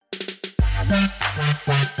We're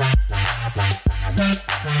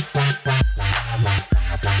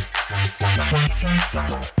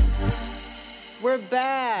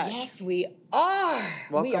back. Yes, we are.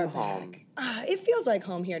 Welcome we are home. Back. It feels like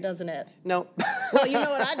home here, doesn't it? No. Well, you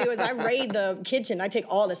know what I do is I raid the kitchen. I take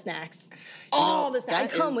all the snacks. All the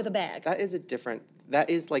snacks. I come with a bag. That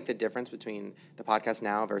is like the difference between the podcast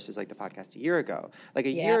now versus like the podcast a year ago. Like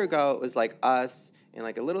a year ago, it was like us in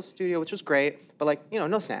like a little studio, which was great, but like,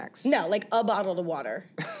 no snacks. No, like a bottle of water.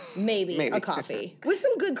 Maybe a coffee. With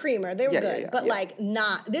some good creamer. They were good. But like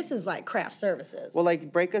this is like craft services. Well,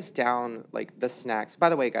 like break us down like the snacks. By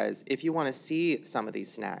the way, guys, if you want to see some of these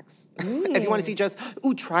snacks, if you want to see just,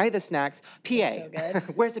 try the snacks, PA. So good.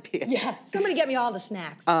 Where's the PA? Yeah, somebody get me all the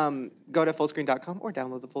snacks. Go to fullscreen.com or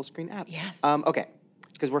download the Fullscreen app. Yes. Okay.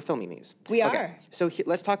 Because we're filming these. We okay. are. So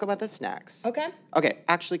let's talk about the snacks. Okay. Okay.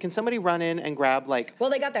 Actually, can somebody run in and grab like...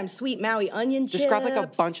 Well, they got them sweet Maui onion chips. Just grab like a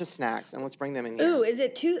bunch of snacks and let's bring them in here. Ooh, is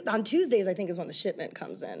it on Tuesdays, I think, is when the shipment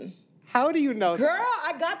comes in. How do you know Girl,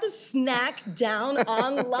 that? I got the snack down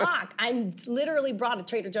on lock. I literally brought a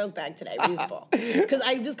Trader Joe's bag today, reusable. Because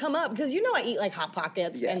I just come up, because you know I eat like Hot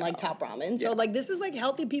Pockets and like Top Ramen. So like this is like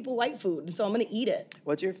healthy people white food, so I'm going to eat it.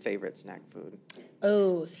 What's your favorite snack food?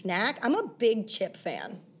 Oh, snack? I'm a big chip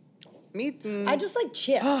fan. Me too. I just like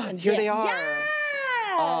chips. And Here dip. they are. Yes!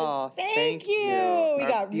 Oh, thank you. We Our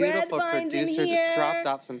got beautiful red vines in producer here. just dropped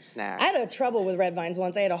off some snacks. I had trouble with red vines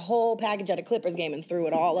once. I had a whole package at a Clippers game and threw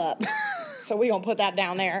it all up. So we gonna put that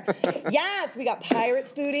down there. Yes, we got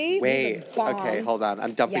Pirates booty. Wait, okay, hold on.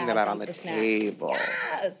 I'm dumping them out on the table.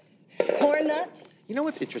 Yes. Corn nuts. You know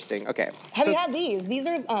what's interesting? Okay. Have you had these? These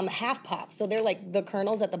are half pop. So they're like the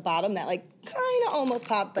kernels at the bottom that like kind of almost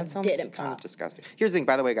pop, but didn't kind pop. of disgusting. Here's the thing,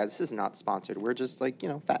 by the way, guys, this is not sponsored. We're just like,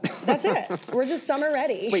 fat. That's it. We're just summer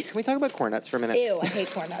ready. Wait, can we talk about corn nuts for a minute? Ew, I hate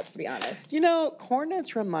corn nuts, to be honest. Corn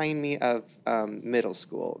nuts remind me of middle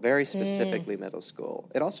school, very specifically middle school.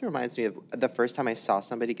 It also reminds me of the first time I saw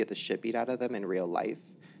somebody get the shit beat out of them in real life.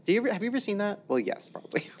 Have you ever seen that? Well, yes,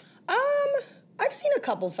 probably. I've seen a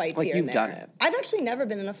couple fights here and there. Like, you've done it. I've actually never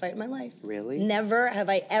been in a fight in my life. Really? Never have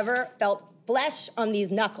I ever felt flesh on these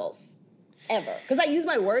knuckles. Ever. Because I use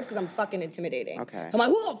my words because I'm fucking intimidating. Okay. I'm like,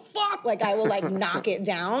 who the fuck? Like, I will, like, knock it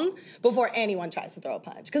down before anyone tries to throw a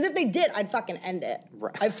punch. Because if they did, I'd fucking end it.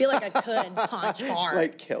 Right. I feel like I could punch hard.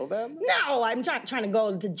 Like, kill them? No, I'm trying to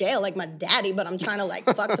go to jail like my daddy, but I'm trying to, like,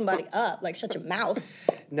 fuck somebody up. Like, shut your mouth.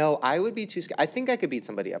 No, I would be too scared. I think I could beat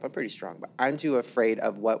somebody up. I'm pretty strong, but I'm too afraid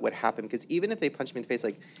of what would happen. Because even if they punch me in the face,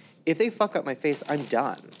 like, if they fuck up my face, I'm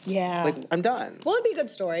done. Yeah. Like, I'm done. Well, it'd be a good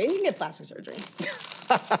story. And you can get plastic surgery.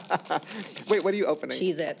 Wait, what are you opening?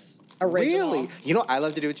 Cheez-Its. Original. Really? You know what I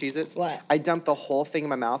love to do with Cheez-Its? What? I dump the whole thing in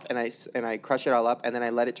my mouth and I crush it all up and then I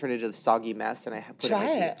let it turn into a soggy mess and I put it in my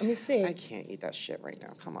teeth. Try it. Let me see. I can't eat that shit right now.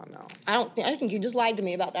 Come on now. I think you just lied to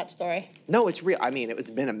me about that story. No, it's real. I mean,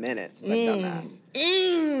 it's been a minute since I've done that.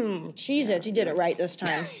 Cheez-Its, you did it right this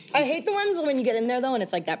time. I hate the ones when you get in there though and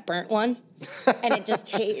it's like that burnt one. And it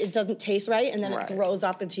just it doesn't taste right, and then it throws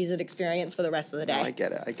off the Cheez-It experience for the rest of the day. No, I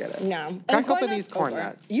get it. No. Crack open these corn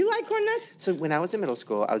nuts. You like corn nuts? So when I was in middle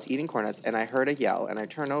school, I was eating corn nuts, and I heard a yell, and I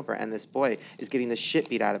turn over, and this boy is getting the shit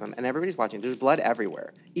beat out of him, and everybody's watching. There's blood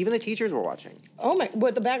everywhere. Even the teachers were watching. Oh my!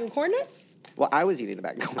 What, the bag of corn nuts? Well, I was eating the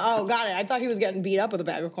bag of corn nuts. Oh, got it. I thought he was getting beat up with a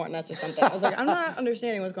bag of corn nuts or something. I was like, I'm not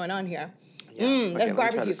understanding what's going on here. Okay, that's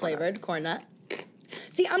barbecue flavored corn nut.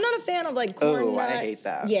 See, I'm not a fan of like corn nuts. I hate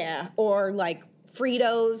that. Yeah, or like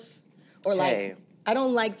Fritos, or like I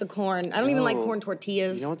don't like the corn. I don't even like corn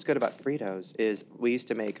tortillas. You know what's good about Fritos is we used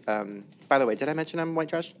to make. By the way, did I mention I'm white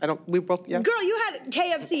trash? I don't. We both. Yeah. Girl, you had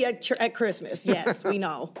KFC at Christmas. Yes, we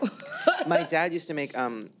know. My dad used to make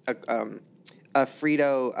a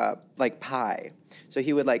Frito like pie. So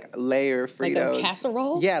he would like layer Fritos. Like a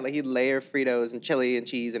casserole? Yeah, like he'd layer Fritos and chili and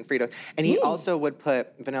cheese and Fritos. And he also would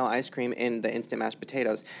put vanilla ice cream in the instant mashed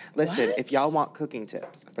potatoes. Listen, if y'all want cooking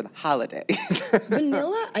tips for the holidays.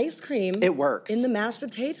 Vanilla ice cream. It works. In the mashed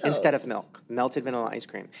potatoes. Instead of milk. Melted vanilla ice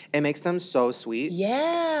cream. It makes them so sweet.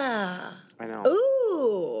 Yeah. I know.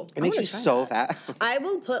 Ooh. It makes you so fat. I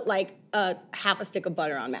will put like half a stick of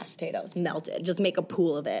butter on mashed potatoes, melted. Just make a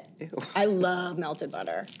pool of it. Ew. I love melted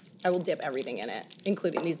butter. I will dip everything in it,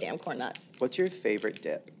 including these damn corn nuts. What's your favorite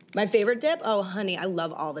dip? My favorite dip? Oh, honey, I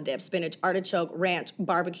love all the dips. Spinach, artichoke, ranch,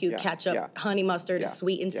 barbecue, ketchup, honey mustard,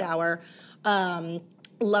 sweet and sour.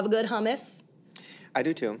 Love a good hummus. I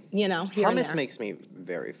do too. You know, here and hummus there. makes me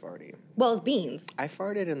very farty. Well, it's beans. I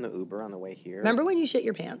farted in the Uber on the way here. Remember when you shit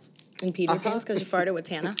your pants and peed your pants because you farted with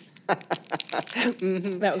Tana?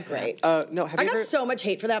 That was great. No, have I you got ever... so much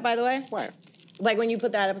hate for that, by the way. Why? Like when you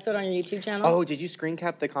put that episode on your YouTube channel. Oh, did you screen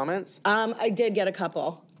cap the comments? I did get a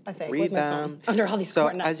couple. I think. Read Where's my them. phone? Under all these So,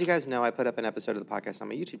 corn nuts. as you guys know, I put up an episode of the podcast on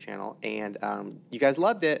my YouTube channel, and you guys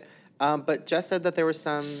loved it. But Jess said that there was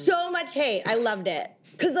some... So much hate. I loved it.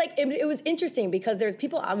 Because, like, it was interesting because there's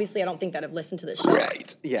people, obviously, I don't think that have listened to this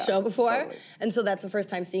show before. Totally. And so that's the first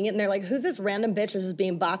time seeing it. And they're like, who's this random bitch that's just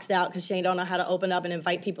being boxed out because Shane don't know how to open up and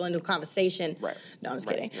invite people into a conversation? Right. No, I'm just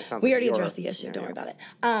Right. kidding. That sounds We like already your- addressed the issue. Don't worry about it.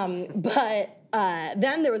 But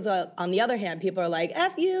then there was on the other hand, people are like,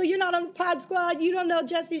 F you, you're not on the pod squad. You don't know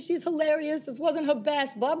Jessie. She's hilarious. This wasn't her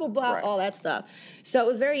best, blah, blah, blah, all that stuff. So it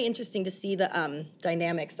was very interesting to see the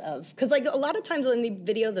dynamics of, because like a lot of times in the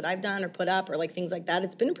videos that I've done or put up or like things like that,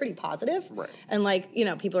 it's been pretty positive. Right. And like, you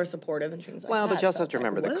know, people are supportive and things like that. Well, but you also So have to it's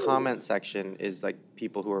like, remember the whoa. comment section is like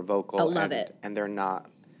people who are vocal. I love it. And they're not,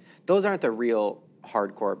 those aren't the real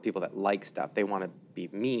hardcore people that like stuff. They want to be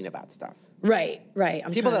mean about stuff. Right.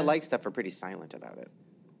 People that like stuff are pretty silent about it.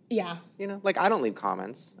 Yeah. You know, like I don't leave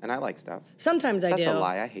comments and I like stuff. Sometimes I do. That's a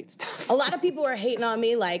lie. I hate stuff. A lot of people are hating on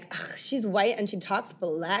me, like, she's white and she talks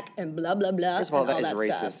black and blah, blah, blah. First of all, and that is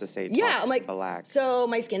racist stuff. to say Yeah, talks I'm like, black. so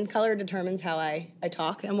my skin color determines how I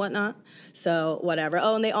talk and whatnot. So whatever.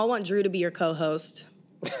 Oh, and they all want Drew to be your co-host.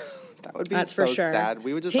 That would be That's so for sure. sad.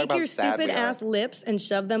 We would just talk Take about your sad stupid we are. ass lips and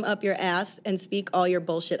shove them up your ass and speak all your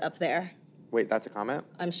bullshit up there. Wait, that's a comment?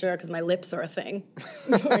 I'm sure, because my lips are a thing.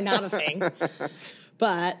 Or not a thing.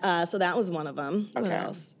 But, so that was one of them. What Okay.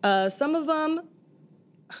 else? Some of them,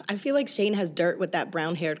 I feel like Shane has dirt with that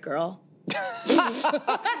brown-haired girl.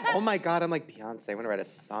 Oh my God, I'm like Beyonce. I want to write a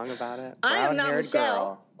song about it. I am not Brown-haired Michelle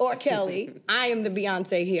girl. or Kelly. I am the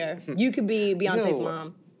Beyonce here. You could be Beyonce's Ew.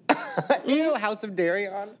 mom. Ew, House of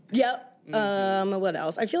Darion. Yep. What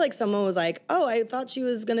else? I feel like someone was like, oh, I thought she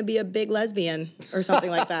was going to be a big lesbian or something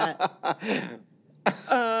like that.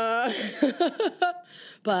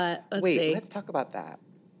 But let's Wait, see. let's talk about that.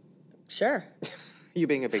 Sure. You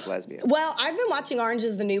being a big lesbian. Well, I've been watching Orange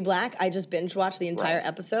is the New Black. I just binge watched the entire Right.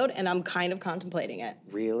 episode, and I'm kind of contemplating it.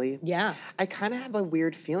 Really? Yeah. I kind of have a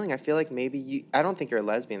weird feeling. I feel like maybe you, I don't think you're a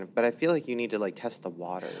lesbian, but I feel like you need to like test the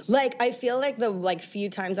waters. Like, I feel like the few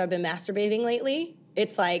times I've been masturbating lately,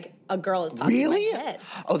 it's like a girl is popping Really? in my head.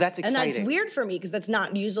 Oh, that's And exciting. that's weird for me because that's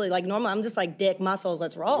not usually like normal. I'm just like dick, muscles,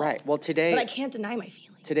 let's roll. Right. Well, today, But I can't deny my feelings.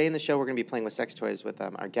 today in the show, we're going to be playing with sex toys with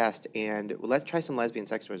our guest, and let's try some lesbian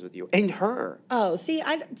sex toys with you and her. Oh, see,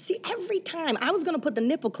 every time I was gonna put the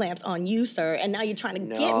nipple clamps on you, sir, and now you're trying to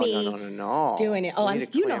get me No. doing it. Oh, We need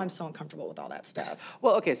a clamp. I'm so uncomfortable with all that stuff.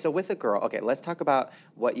 Well, okay, so with a girl, okay, let's talk about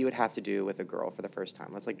what you would have to do with a girl for the first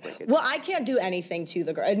time. Let's like break it. Well, I can't do anything to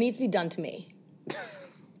the girl. It needs to be done to me.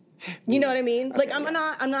 You know what I mean? Okay, Like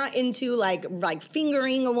yeah. I'm not into like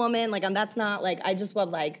fingering a woman. Like that's not like I just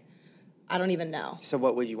want like I don't even know. So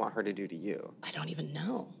what would you want her to do to you? I don't even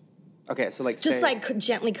know. Okay, so like Just say, like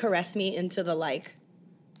gently caress me into the like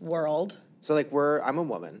world. so like I'm a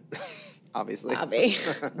woman, obviously. Bobby.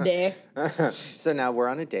 Dick. So now we're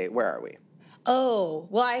on a date. Where are we? Oh,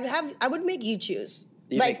 well, I would make you choose.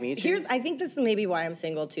 You make me choose? I think this is maybe why I'm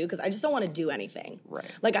single too, because I just don't want to do anything. Right.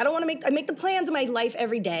 Like I don't want to I make the plans of my life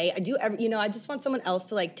every day. I do I just want someone else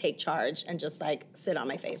to like take charge and just like sit on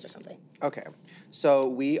my face or something. Okay, so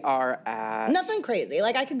we are at Nothing crazy.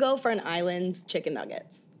 Like I could go for an island's chicken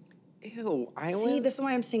nuggets. Ew, island. See, this is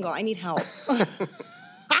why I'm single. I need help.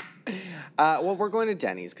 Well, we're going to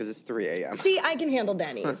Denny's because it's 3 a.m. See, I can handle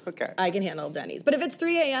Denny's. Okay. I can handle Denny's. But if it's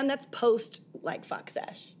 3 a.m., that's post like fuck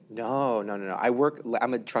sesh. No.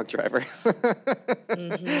 I'm a truck driver.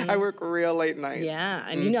 I work real late nights. Yeah,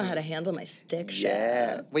 and you know how to handle my stick shift.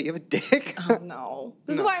 Yeah. Wait, you have a dick? Oh, no.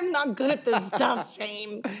 This is why I'm not good at this stuff,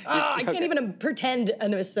 Shane. Oh, I can't even pretend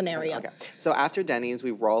in a scenario. Okay. So after Denny's,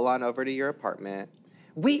 we roll on over to your apartment.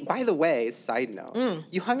 By the way, side note,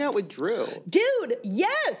 you hung out with Drew. Dude,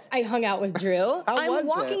 yes, I hung out with Drew. How was I'm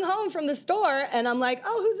walking it? home from the store, and I'm like,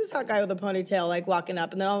 oh, who's this hot guy with a ponytail, like, walking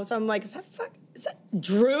up? And then all of a sudden, I'm like, is that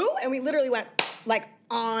Drew? And we literally went, like,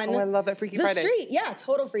 on Oh, I love that Freaky the Friday. street. Yeah,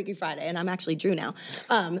 total Freaky Friday. And I'm actually Drew now.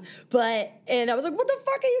 And I was like, what the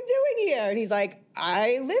fuck are you doing here? And he's like,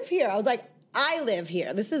 I live here. I was like, I live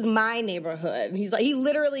here. This is my neighborhood. And he's like, he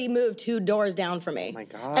literally moved 2 doors down from me. Oh my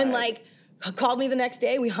God. And like, called me the next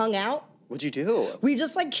day. We hung out. What'd you do? We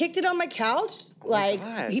just like kicked it on my couch. my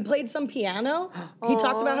God. He played some piano. He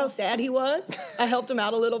talked about how sad he was. I helped him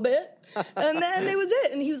out a little bit. And then it was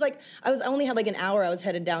it. And he was like, I only had like an hour. I was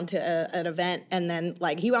headed down to an event. And then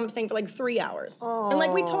like he wound up staying for like 3 hours. And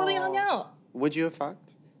like we totally hung out. Would you have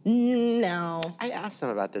fucked? No. I asked him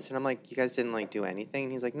about this, and I'm like, you guys didn't like do anything?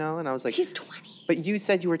 And he's like, no. And I was like, He's 20. But you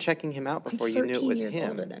said you were checking him out before you knew it was 13 years him.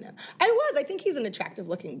 older than him. I was. I think he's an attractive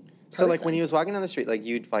looking person. So like when he was walking down the street, like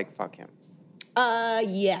you'd like fuck him.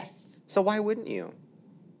 Yes. So why wouldn't you?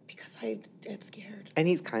 Because I get scared. And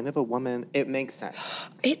he's kind of a woman. It makes sense.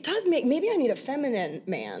 It does make... Maybe I need a feminine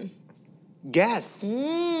man. Yes.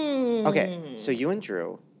 Okay, so you and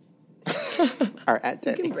Drew are at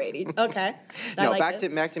Denny's. Brady. Okay. No, back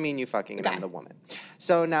to me and you fucking, and I'm the woman.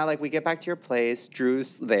 So now, like, we get back to your place.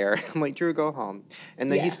 Drew's there. I'm like, Drew, go home.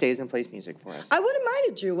 And then he stays and plays music for us. I wouldn't mind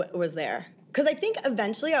if Drew was there. Because I think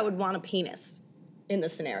eventually I would want a penis in the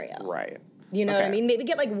scenario. Right. You know what I mean? Maybe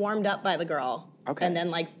get, like, warmed up by the girl. Okay. And then,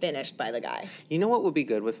 like, finished by the guy. You know what would be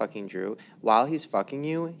good with fucking Drew? While he's fucking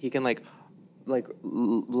you, he can, like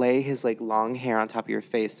lay his, like, long hair on top of your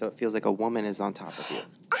face so it feels like a woman is on top of you.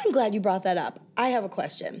 I'm glad you brought that up. I have a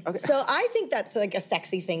question. Okay. So I think that's, like, a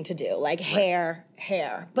sexy thing to do. Like, hair.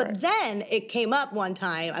 But then it came up one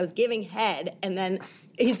time. I was giving head, and then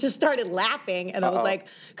he just started laughing. And I was like,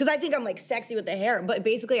 because I think I'm, like, sexy with the hair. But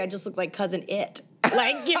basically, I just look like Cousin It.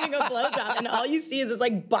 Like, giving a blowjob, and all you see is this,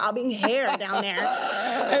 like, bobbing hair down there.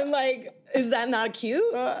 And, like, is that not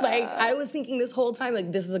cute? Like, I was thinking this whole time,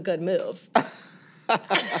 like, this is a good move.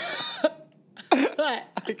 What?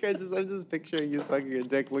 I'm just picturing you sucking your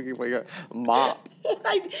dick looking like a mop.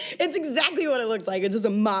 It's exactly what it looks like. It's just a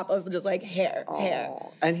mop of just, like, hair.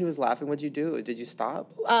 And he was laughing. What'd you do? Did you stop?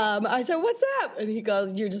 I said, what's up? And he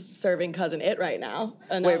goes, you're just serving Cousin It right now.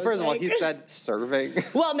 And wait, first of all, he said serving.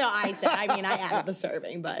 Well, no, I added the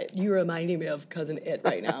serving, but you're reminding me of Cousin It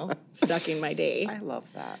right now, sucking my D. I love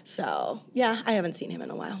that. So, yeah, I haven't seen him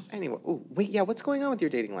in a while. Anyway, what's going on with your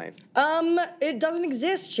dating life? It doesn't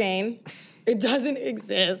exist, Shane. It doesn't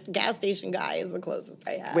exist. Gas station guy is the closest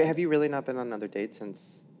I have. Wait, have you really not been on another date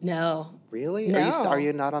since? No. Really? No. Are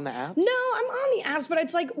you not on the apps? No, I'm on the apps, but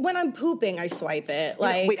it's like when I'm pooping, I swipe it.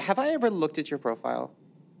 Like, wait, have I ever looked at your profile?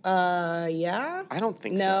 Yeah. I don't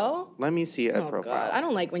think so. No? Let me see a profile. God. I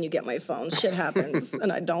don't like when you get my phone. Shit happens,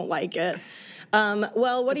 and I don't like it.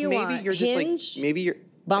 Well, what do you want? You're Hinge? just like, maybe you're...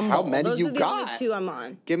 Bumble. How many Those you are the got? only two I'm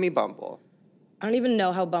on. Give me Bumble. I don't even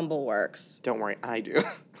know how Bumble works. Don't worry, I do.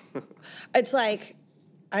 It's like,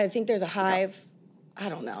 I think there's a hive. I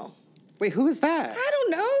don't know. Wait, who is that? I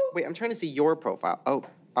don't know. Wait, I'm trying to see your profile. Oh,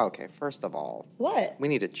 okay. First of all. What? We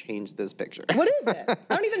need to change this picture. What is it?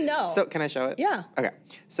 I don't even know. So, can I show it? Yeah. Okay.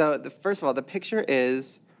 So, first of all, the picture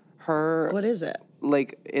is her... What is it?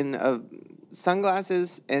 Like, in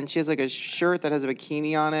sunglasses, and she has, like, a shirt that has a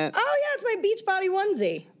bikini on it. Oh, yeah, it's my Beachbody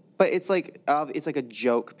onesie. But it's like a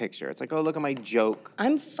joke picture. It's like, oh, look at my joke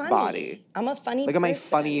I'm funny. body. I'm a funny Look at my person.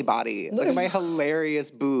 funny body. Look at my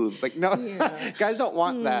hilarious boobs. Like, no, guys don't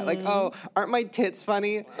want that. Like, oh, aren't my tits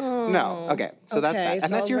funny? No. Okay, so that's that. And so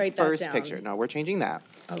that's I'll your write that first down. picture. No, we're changing that.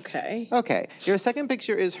 Okay. Okay. Your second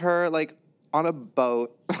picture is her, like, on a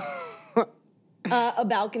boat. A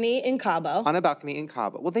balcony in Cabo. On a balcony in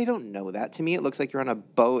Cabo. Well, they don't know that. To me, it looks like you're on a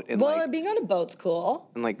boat in, Being on a boat's cool.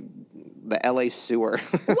 in like the LA sewer.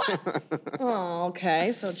 What? Oh,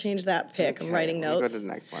 okay. So change that pic. Okay, I'm writing notes. Go to the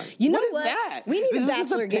next one. You know what? Is that? We need this a is just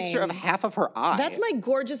bachelor a picture game. of half of her eye. That's my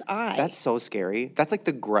gorgeous eye. That's so scary. That's like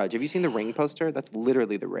The Grudge. Have you seen the Ring poster? That's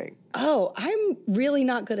literally the Ring. Oh, I'm really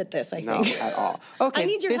not good at this, I No, think. at all. Okay, I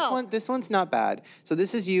need your help. This one's not bad. So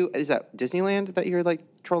this is you. Is that Disneyland that you're like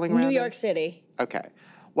trolling around New in? York City. Okay.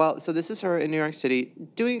 Well, so this is her in New York City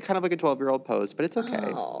doing kind of like a 12-year-old pose, but it's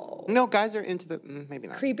okay. Oh. No, guys are into the maybe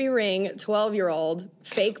not. Creepy ring, 12-year-old,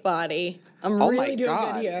 fake body. I'm really doing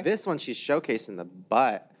good here. This one she's showcasing the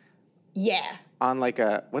butt. Yeah. On like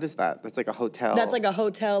a, what is that? That's like a hotel. That's like a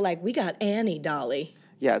hotel, like, we got Annie dolly.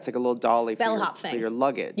 Yeah, it's like a little dolly Bellhop for thing. your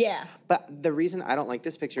luggage. Yeah. But the reason I don't like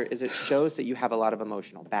this picture is it shows that you have a lot of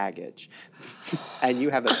emotional baggage. And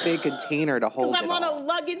you have a big container to hold it I'm on all. a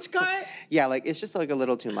luggage cart. Yeah, like it's just like a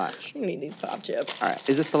little too much. I need these pop chips. All right,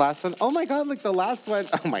 is this the last one? Oh my God, like the last one.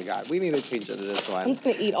 Oh my God, we need to change it to this one. I'm just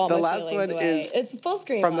going to eat all the my last feelings one away. is It's a full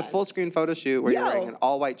screen from one. the full screen photo shoot where you're wearing an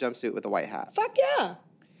all white jumpsuit with a white hat. Fuck yeah.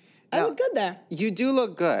 I Now, look good there. You do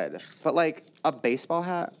look good, but like a baseball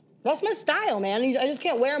hat? That's my style, man. I just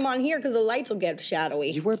can't wear them on here because the lights will get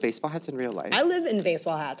shadowy. You wear baseball hats in real life? I live in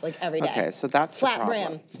baseball hats like every day. Okay, so that's flat the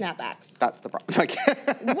problem. brim snapbacks. That's the problem. Like,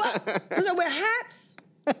 What? Because I wear hats.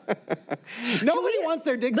 Nobody wants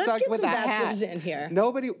their dick sucked with a hat. Let's get some bachelors in here.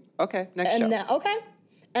 Nobody. Okay, next show. Okay.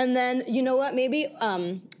 And then, you know what? Maybe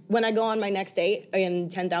when I go on my next date in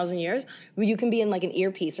 10,000 years, you can be in like an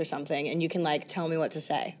earpiece or something and you can like tell me what to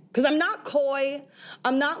say. Because I'm not coy.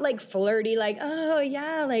 I'm not like flirty, like, oh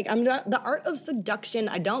yeah. Like I'm not, the art of seduction,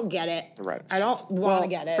 I don't get it. Right. I don't want to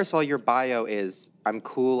get it. First of all, your bio is I'm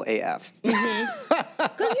cool AF. Because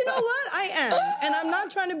you know what? I am. And I'm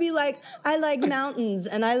not trying to be like, I like mountains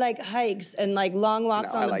and I like hikes and like long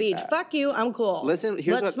walks on the beach. That. Fuck you, I'm cool. Listen,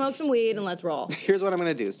 let's smoke some weed and let's roll. Here's what I'm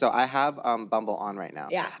going to do. So I have Bumble on right now.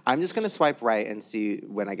 Yeah. I'm just going to swipe right and see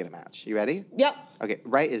when I get a match. You ready? Yep. Okay,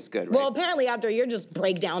 right is good, right? Well, apparently after your just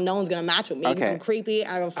breakdown, no one's going to match with me because I'm creepy,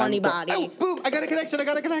 I have a funny body. Oh, boom, I got a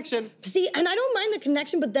connection. See, and I don't mind the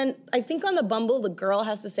connection, but then I think on the Bumble, the girl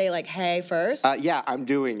has to say like, hey, first. Yeah, I'm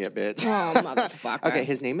doing it, bitch. Oh, motherfucker. Okay,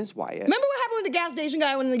 his name is Wyatt. Remember what happened with the gas station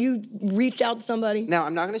guy when you reached out to somebody? Now,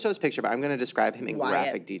 I'm not going to show his picture, but I'm going to describe him in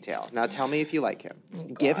graphic detail. Now, tell me if you like him. Oh,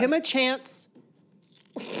 Give him a chance.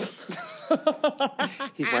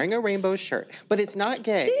 He's wearing a rainbow shirt, but it's not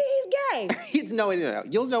gay. See, he's gay. No.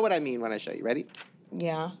 You'll know what I mean when I show you. Ready?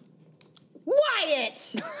 Yeah.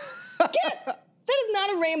 Wyatt! That is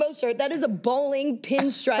not a rainbow shirt. That is a bowling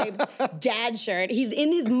pinstripe dad shirt. He's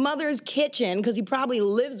in his mother's kitchen because he probably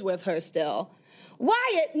lives with her still.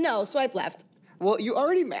 Wyatt, no, swipe left. Well, you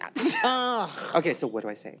already matched. Okay, so what do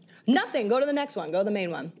I say? Nothing. Go to the next one. Go to the main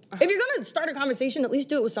one. If you're going to start a conversation, at least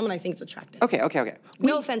do it with someone I think is attractive. Okay.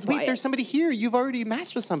 No offense, Wait, Wyatt. there's somebody here. You've already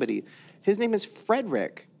matched with somebody. His name is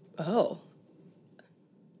Frederick. Oh.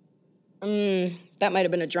 That might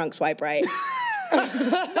have been a drunk swipe, right?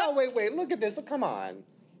 No, wait. Look at this. Come on.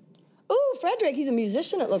 Ooh, Frederick. He's a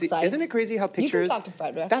musician, it looks like. Isn't it crazy how pictures... You can talk to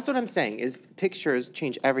Frederick. That's what I'm saying, is pictures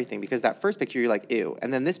change everything. Because that first picture, you're like, ew.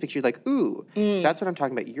 And then this picture, you're like, ooh. That's what I'm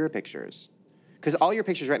talking about, your pictures. Because all your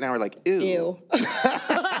pictures right now are like, ew. Ew.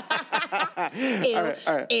 Ew.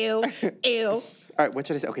 All right. Ew. Ew. All right, what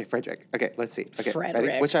should I say? Okay, Frederick. Okay, let's see. Okay, Frederick.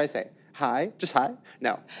 ready? What should I say? Hi? Just hi?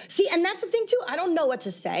 No. See, and that's the thing, too. I don't know what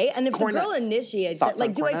to say. And if Corn the girl nuts. initiates Thoughts it, like,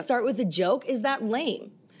 on do corn I nuts? start with a joke? Is that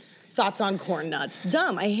lame? Thoughts on corn nuts.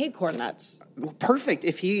 Dumb. I hate corn nuts. Well, perfect.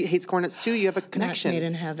 If he hates corn nuts too, you have a connection. Match made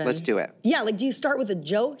in heaven. Let's do it. Yeah, like, do you start with a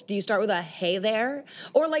joke? Do you start with a hey there?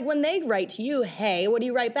 Or, like, when they write to you, hey, what do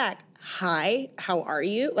you write back? Hi, how are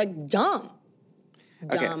you? Like, dumb.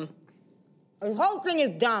 Okay. Dumb. The whole thing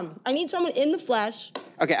is dumb. I need someone in the flesh.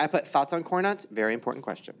 Okay, I put thoughts on corn nuts. Very important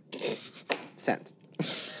question. Sent.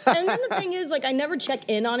 And then the thing is, like, I never check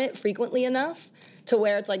in on it frequently enough to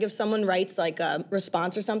where it's like if someone writes like a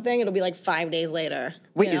response or something, it'll be like 5 days later.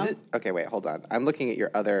 Wait, you know? is it? Okay, wait, hold on. I'm looking at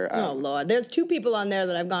your other... Oh, Lord. There's 2 people on there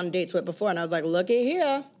that I've gone on dates with before, and I was like, looky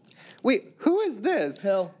here. Wait, who is this?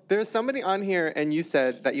 Who? There's somebody on here and you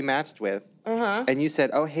said that you matched with. Uh-huh. And you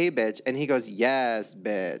said, oh, hey, bitch. And he goes, yes,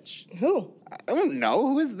 bitch. Who? I don't know.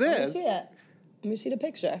 Who is this? Let me see it. Let me see the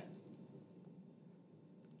picture.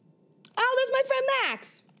 Oh, that's my friend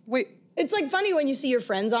Max. Wait. It's like funny when you see your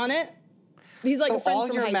friends on it. He's like So a friend all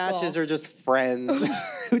from your high matches school. are just friends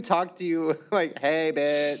who talk to you like, hey,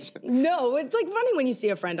 bitch. No, it's like funny when you see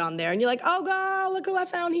a friend on there and you're like, oh, God, look who I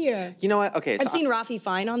found here. You know what? Okay, so I've seen Rafi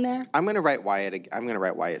Fine on there. I'm going to write Wyatt. I'm going to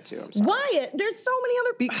write Wyatt too. I'm sorry. Wyatt, there's so many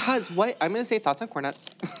other... Because what? I'm going to say thoughts on corn nuts.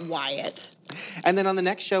 Wyatt. And then on the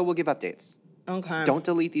next show, we'll give updates. Okay. Don't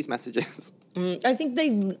delete these messages. I think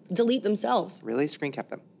they delete themselves. Really? Screen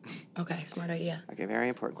cap them. Okay, smart idea. Okay, very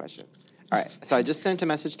important question. All right, so I just sent a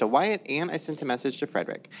message to Wyatt and I sent a message to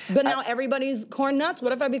Frederick. But now everybody's corn nuts.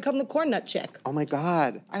 What if I become the corn nut chick? Oh my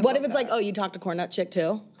God. What if it's like, oh, you talk to corn nut chick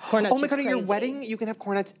too? Corn nut Oh my chick's God, at your crazy. wedding, you can have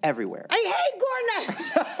corn nuts everywhere. I hate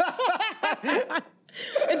corn nuts.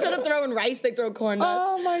 Instead of throwing rice, they throw corn nuts.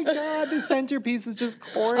 Oh my God, the centerpiece is just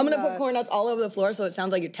corn I'm nuts. gonna put corn nuts all over the floor so it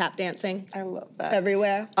sounds like you're tap dancing I love that.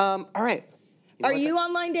 everywhere. All right. Are you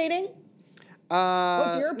online dating?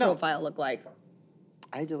 What's your no. profile look like?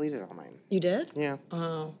 I deleted all mine. You did? Yeah.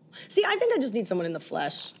 Oh. See, I think I just need someone in the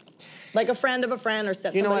flesh. Like a friend of a friend or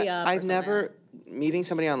set You know somebody what? up. or I've something. never, meeting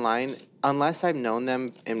somebody online, unless I've known them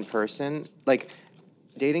in person, like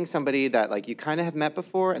dating somebody that like you kind of have met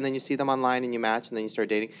before and then you see them online and you match and then you start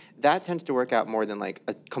dating, that tends to work out more than like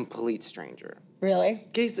a complete stranger. Really?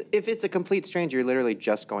 Because if it's a complete stranger, you're literally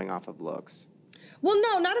just going off of looks. Well,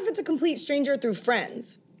 no, not if it's a complete stranger through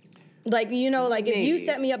friends. Like, you know, like if you Maybe.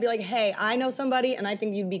 set me up, be like, hey, I know somebody and I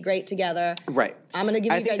think you'd be great together. Right. I'm going to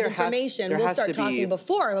give I you think guys there has- information. there We'll has start to be- talking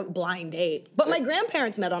before a blind date. But my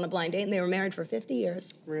grandparents met on a blind date and they were married for 50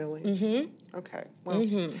 years. Really? Mm-hmm. Okay.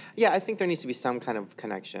 Well, yeah, I think there needs to be some kind of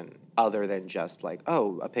connection other than just like,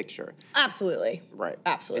 oh, a picture. Absolutely. Right.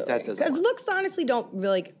 Absolutely. That doesn't Because work. looks honestly don't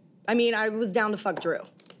really, I mean, I was down to fuck Drew,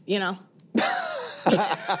 you know?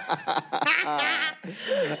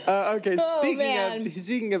 Okay, Oh, man.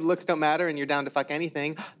 speaking of looks don't matter and you're down to fuck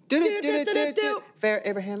anything. Do-do-do-do-do. Fair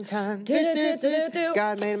Abraham time. Do-do-do-do-do.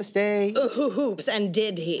 God made a mistake. Ooh, hoops, and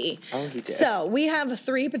did he? Oh, he did. So we have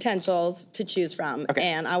 3 potentials to choose from, Okay.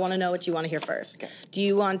 and I want to know what you want to hear first. Okay. Do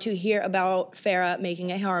you want to hear about Farrah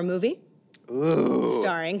making a horror movie?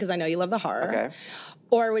 starring, because I know you love the horror. Okay.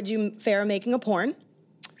 Or would you Farrah making a porn?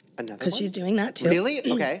 Another Because one? she's doing that too. Really?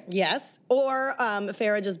 Okay. Yes. Or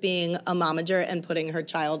Farrah just being a momager and putting her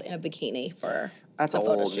child in a bikini for That's a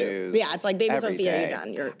photo old shoot. news. Yeah, it's like, baby Every Sophia, day. you're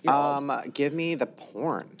done. You're old. Give me the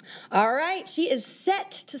porn. All right. She is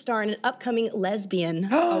set to star in an upcoming lesbian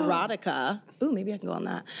erotica. Ooh, maybe I can go on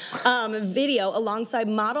that. Video alongside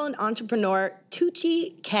model and entrepreneur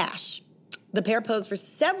Tucci Cash. The pair posed for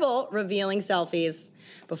several revealing selfies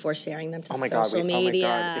before sharing them to social media. Oh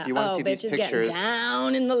my God. If you want to see these bitches pictures, getting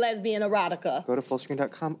down in the lesbian erotica. go to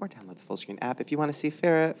fullscreen.com or download the Fullscreen app if you want to see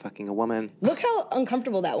Farrah fucking a woman. Look how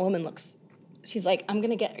uncomfortable that woman looks. She's like, I'm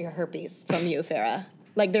gonna get your herpes from you, Farrah.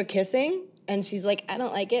 Like, they're kissing, and she's like, I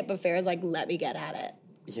don't like it, but Farrah's like, let me get at it.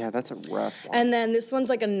 Yeah, that's a rough one. And then this one's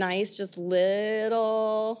like a nice, just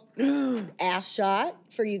little ass shot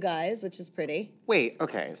for you guys, which is pretty. Wait,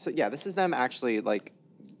 okay. So, yeah, this is them actually, like,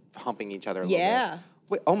 humping each other a little Yeah. bit.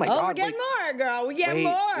 Wait, oh my God. we're getting more, girl. We get Wait,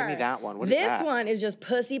 more. give me that one. What is this that? one is just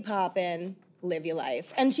pussy popping, live your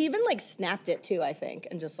life. And she even, like, snapped it, too, I think,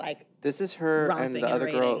 and just, like, This is her and romping the and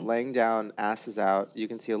other girl raiding. laying down, asses out. You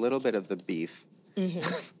can see a little bit of the beef.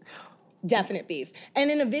 definite beef.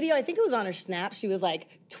 And in a video, I think it was on her Snap, she was, like,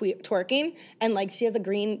 twerking, and, like, she has a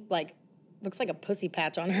green, like, looks like a pussy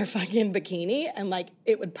patch on her fucking bikini, and, like,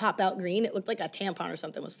 it would pop out green. It looked like a tampon or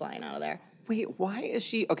something was flying out of there. Wait, why is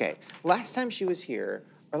she... Okay, last time she was here,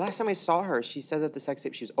 or last time I saw her, she said that the sex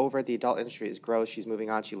tape, she's over, the adult industry is gross, she's moving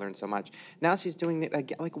on, she learned so much. Now she's doing it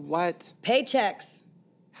again. Like, what? Paychecks.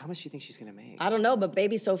 How much do you think she's going to make? I don't know, but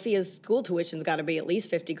baby Sophia's school tuition's got to be at least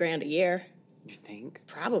 $50,000 a year. You think?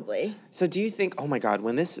 Probably. So do you think... Oh, my God,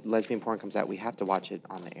 when this lesbian porn comes out, we have to watch it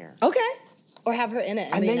on the air. Okay. Or have her in it.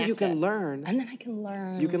 And then reenact you can it. learn. And then I can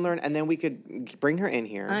learn. You can learn, and then we could bring her in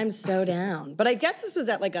here. I'm so down. But I guess this was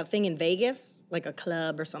at like a thing in Vegas, like a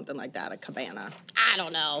club or something like that, a cabana. I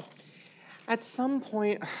don't know. At some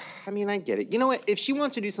point, I mean, I get it. You know what? If she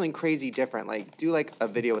wants to do something crazy different, like do like a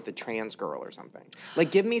video with a trans girl or something.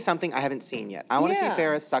 Like give me something I haven't seen yet. I want to see Yeah.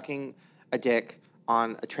 Farrah sucking a dick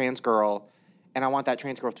on a trans girl, and I want that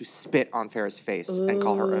trans girl to spit on Farrah's face and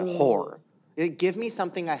call her a whore. Like, give me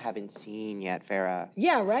something I haven't seen yet, Farrah.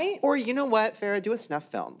 Yeah, right? Or you know what, Farrah? Do a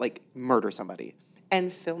snuff film. Like murder somebody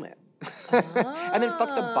and film it. And then fuck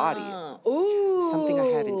the body. Ooh. Something I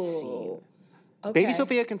haven't seen. Okay. Baby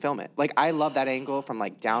Sophia can film it. Like, I love that angle from,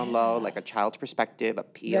 like, down low, like a child's perspective, a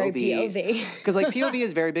POV. Very POV. Because, like, POV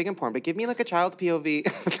is very big in porn, but give me, like, a child's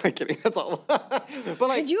POV. I'm kidding, that's all. But,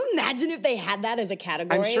 like, Could you imagine if they had that as a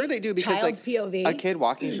category? I'm sure they do because, Child's like, POV. a kid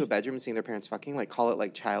walking into a bedroom and seeing their parents fucking, like, call it,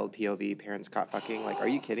 like, child POV, parents caught fucking. Like, are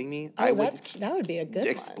you kidding me? Oh, I would that would be a good one.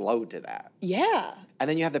 explode to that. Yeah. And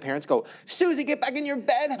then you have the parents go, Susie, get back in your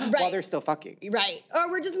bed, while Right. they're still fucking. Right. Or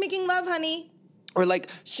we're just making love, honey. Or, like,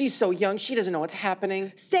 she's so young, she doesn't know what's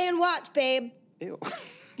happening. Stay and watch, babe. Ew.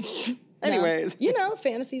 No. Anyways. You know,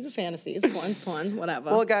 fantasies are fantasies. Porn's porn,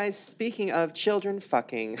 whatever. Well, guys, speaking of children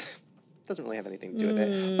fucking, doesn't really have anything to do with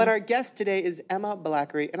it. But our guest today is Emma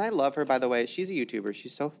Blackery, and I love her, by the way. She's a YouTuber.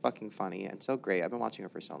 She's so fucking funny and so great. I've been watching her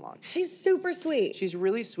for so long. She's super sweet. She's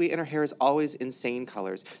really sweet, and her hair is always insane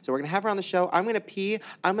colors. So we're going to have her on the show. I'm going to pee.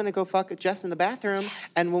 I'm going to go fuck Jess in the bathroom.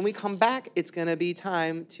 Yes. And when we come back, it's going to be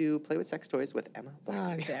time to play with sex toys with Emma Oh, Blackery.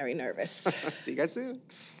 I'm very nervous. See you guys soon.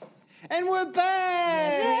 And we're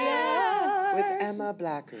back! Yes, we are. With Emma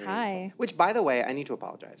Blackery. Hi. Which, by the way, I need to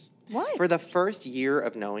apologize. Why? For the first year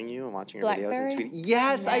of knowing you and watching your videos Blackberry? and tweeting.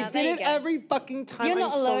 Yes, I Yeah, did there you it go. every fucking time. You're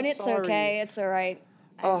not I'm alone. So It's sorry. okay. It's all right.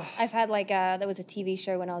 Oh. I've had there was a TV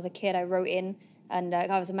show when I was a kid. I wrote in, and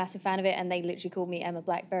I was a massive fan of it, and they literally called me Emma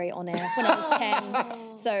Blackberry on air when I was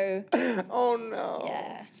 10. So Oh, no.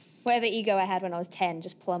 yeah, whatever ego I had when I was 10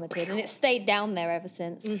 just plummeted, and it stayed down there ever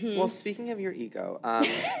since. Well, speaking of your ego, I'm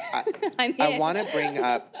I here. want to bring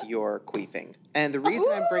up your queefing. And the reason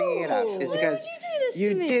I'm bringing it up is Ooh. because would you do this you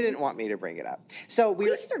to me? didn't want me to bring it up. So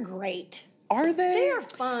we're... Queefs are great. Are they? They are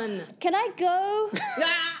fun. Can I go?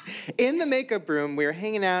 Ah! In the makeup room, we were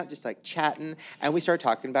hanging out, just like chatting, and we started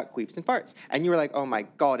talking about queefs and farts. And you were like, "Oh my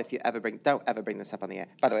God, if you ever don't ever bring this up on the air."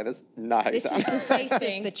 By the way, that's not how you This sound. is the face of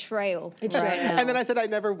Thing. betrayal. It's right right. now. And then I said I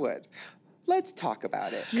never would. Let's talk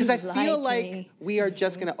about it because I You lied feel to like me. we are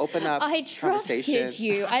just going to open up I conversation. trusted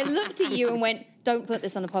you. I looked at you and went, "Don't put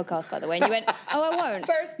this on the podcast, by the way." And you went, "Oh, I won't."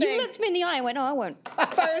 First You thing. looked me in the eye and went, "Oh, I won't."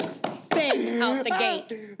 First thing out the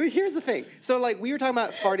gate. But here's the thing. So like we were talking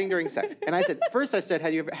about farting during sex, and I said first I said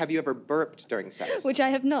have you ever burped during sex? Which I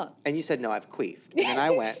have not. And you said no, I've queefed. And then I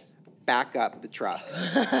went back up the truck.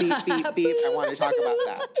 Beep beep beep. I want to talk about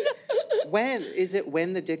that. When is it?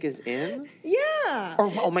 When the dick is in? Yeah. Yeah.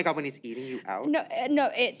 Or oh my God, when he's eating you out. No,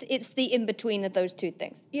 it's the in between of those two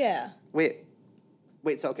things. Yeah. Wait.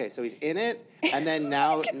 So he's in it, and then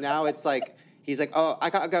now it's like he's like, oh, I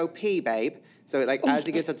gotta go pee, babe. So like as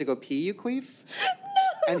he gets up to go pee, you queef.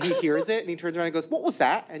 No. And he hears it, and he turns around and goes, "What was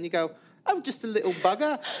that?" And you go, "Oh, just a little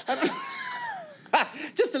bugger."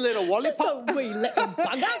 Just a little lollipop. Just a wee little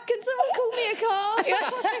bugger. Can someone call me a car?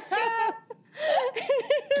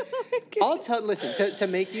 Listen, to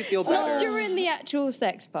make you feel better. Not during the actual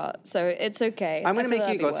sex part, so it's okay. I'm going to make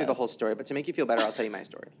you go through the worse. whole story, but to make you feel better, I'll tell you my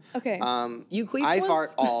story. Okay. You queef I once?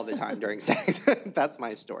 fart all the time during sex. That's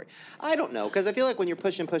my story. I don't know, because I feel like when you're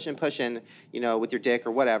pushing, with your dick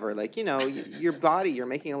or whatever, like, your body, you're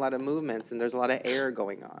making a lot of movements and there's a lot of air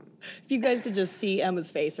going on. If you guys could just see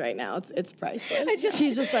Emma's face right now, it's priceless.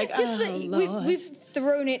 She's just like, Lord. We've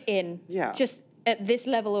thrown it in. Yeah. Just at this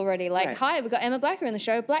level already. Like, Right. Hi, we've got Emma Blackery on the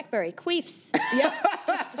show. Blackberry, queefs.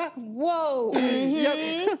 Yep. Whoa.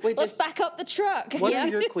 Yep. Wait, Let's back up the truck. what Yeah. are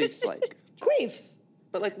your queefs like? Queefs.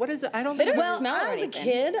 But like, what is it? I don't They know. don't Well, smell or as a anything.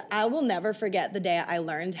 kid, I will never forget the day I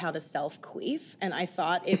learned how to self-queef, and I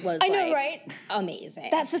thought it was I know, right? amazing.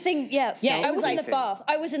 That's the thing, yeah. Yeah, I it was was in the like- bath.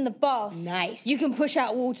 I was in the bath. Nice. You can push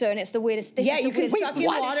out water and it's the weirdest. This yeah, is the you can weirdest- suck in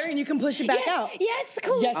What? water and you can push it back Yes, out. Yeah, it's the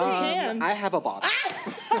coolest Yes, you thing. can. I have a bottle.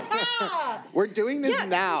 We're doing this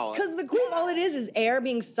now. Because the queef, all it is air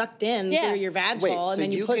being sucked in Yeah. through your vag Wait, hole, so and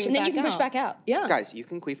then you you push can- it And then you can push back out. Yeah. Guys, you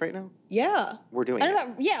can queef right now? Yeah. We're doing I don't it.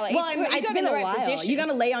 know, yeah, like Well, it's, I mean, you it's gotta be been in the a right while. position. You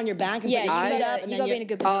gotta lay on your back and Yeah, put you your feet up, gotta, and you then gotta be in a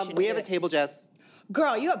good position. We to have a do it. table, Jess.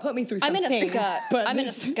 Girl, you have put me through some I'm in a things. skirt. But I'm in a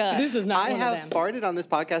this- skirt. This is not I one have of them. farted on this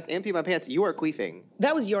podcast and peed my pants. You are queefing.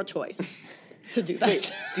 That was your choice to do that.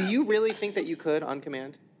 Wait, do you really think that you could on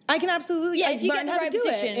command? I can absolutely. Yeah, I if you get learned the how to right do it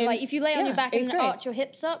position, in- like if you lay on your back and 8th grade. arch your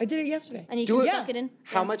hips up, I did it yesterday. and you Do can it. suck it in.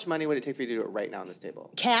 How much money would it take for you to do it right now on this table?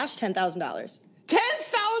 Cash, $10,000. $10,000?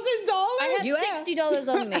 I have You asked. $60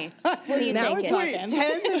 on me. Will you Now take we're it? talking.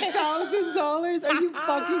 $10,000? Are you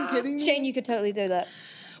fucking kidding me? Shane, you could totally do that.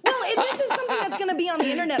 Well, this is something that's going to be on the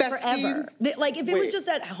internet Best forever. fiends. Like, if it Wait. was just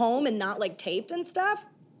at home and not, like, taped and stuff,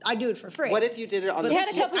 I'd do it for free. What if you did it on the You had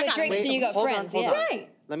a floor? couple I of gotta drinks make and you got Hold on, friends, hold yeah. on. Right.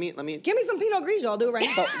 Let me. Give me some Pinot Grigio. I'll do it right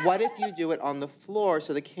now. But what if you do it on the floor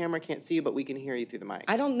so the camera can't see you, but we can hear you through the mic?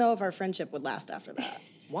 I don't know if our friendship would last after that.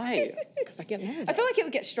 Why? Because I get nervous. I feel like it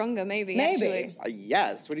would get stronger, maybe. Maybe. Actually.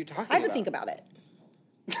 Yes. What are you talking I about? have to think about it.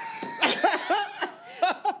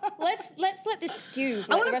 Let's let this stew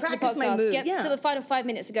for I like, wanna the rest of the practice my podcast. moves, Get yeah. to the final 5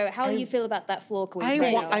 minutes ago. How do you feel about that floor quiz? I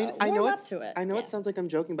right know Warm up it's, to it. I know Yeah. it sounds like I'm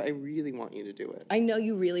joking, but I really want you to do it. I know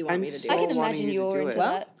you really want I'm me to do so I it. can wanting imagine you to you're do into it.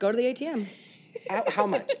 Well, that. go to the ATM. How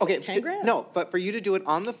much? Okay, 10 grand. No, but for you to do it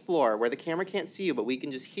on the floor where the camera can't see you, but we can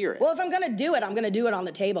just hear it. Well, if I'm gonna do it, I'm gonna do it on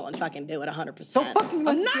the table and fucking do it 100%. So fucking I'm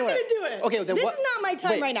let's not do gonna it. do it. Okay, then this what- is not my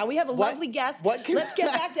time wait, right now. We have a what- lovely guest. what can- Let's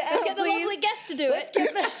get back to Let's Emma, get the please. lovely guest to do Let's it.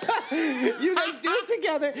 get the- You guys do it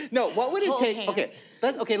together. No, what would it Hold take?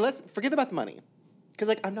 hands. Okay, let's forget about the money, because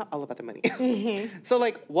like I'm not all about the money. Mm-hmm. So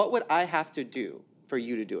like, what would I have to do for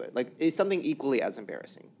you to do it? Like, it's something equally as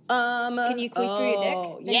embarrassing. Can you queef through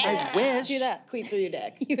your dick? Yeah. I wish. Do that. Queef through your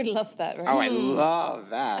dick. You would love that, right? Oh, I love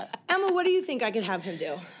that. Emma, what do you think I could have him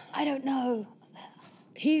do? I don't know.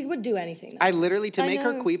 He would do anything. I literally, to I make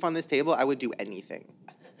her know. queef on this table, I would do anything.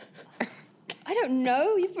 I don't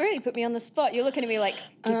know. You've really put me on the spot. You're looking at me like,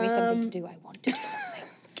 give me something to do. I want to do something.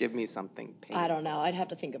 Give me something painful. I don't know. I'd have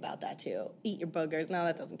to think about that too. Eat your boogers. No,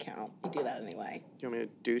 that doesn't count. You do that anyway. You want me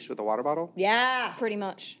to douche with a water bottle? Yeah. Pretty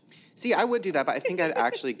much. See, I would do that, but I think I'd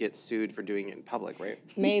actually get sued for doing it in public, right?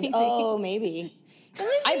 Maybe. Oh, maybe.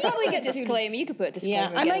 I probably Put a get sued. disclaimer. You could put a disclaimer. Yeah,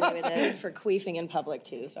 I and might get away get with sued it. for queefing in public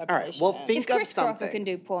too. So I All probably right. Well, shouldn't. think If of Chris Crawford something. can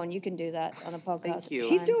do porn, you can do that on a podcast. Thank It's you.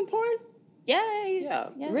 He's fine. doing porn. Yeah, he's, Yeah.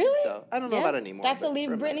 yeah. Really? So I don't know Yeah. about anymore. That's the but leave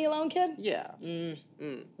for a Britney minute. alone kid. Yeah.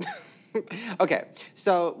 Okay,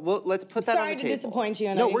 so let's put that on Sorry the to table. disappoint you.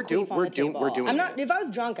 I No, know we're doing We're doing it. I'm not. If I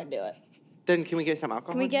was drunk, I'd do it. Then can we get some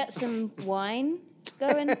alcohol? Can we get some wine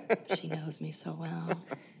going? She knows me so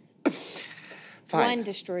well. Fine. Wine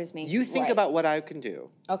destroys me. You think Right. about what I can do.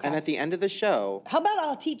 Okay. And at the end of the show, How about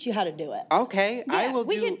I'll teach you how to do it? okay, I Yeah, will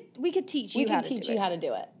we do. we could teach you We how can to teach do you it. how to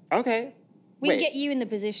do it Okay. We Wait, can get you in the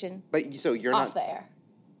position. but so you're off not. the air.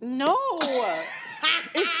 No,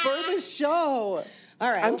 it's for the show. All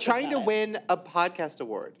right. I'm we'll think trying to about it. win a podcast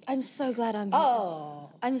award. I'm so glad I'm here. Oh.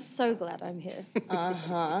 I'm so glad I'm here. Uh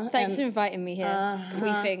huh. Thanks for inviting me here.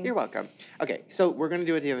 Queefing. You're welcome. Okay, so we're gonna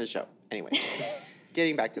do it at the end of the show. Anyway,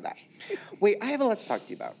 getting back to that. Wait, I have a lot to talk to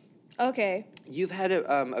you about. Okay. You've had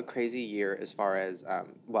a crazy year as far as,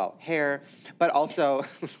 hair, but also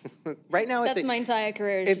right now That's my entire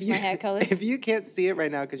career, is just my hair colors. If you can't see it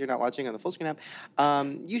right now because you're not watching on the full screen app,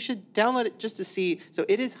 you should download it just to see. So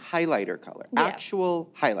it is highlighter color,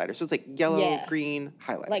 actual highlighter. So it's like yellow, green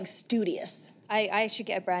highlighter. Like studious. I should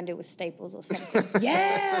get a branded with Staples or something.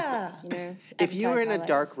 Yeah. You know, if you were in advertise a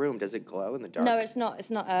dark room, does it glow in the dark? No, it's not. It's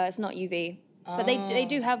not UV. But they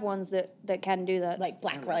do have ones that can do that. Like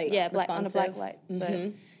black light. Yeah, on a black light.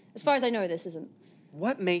 But as far as I know, this isn't.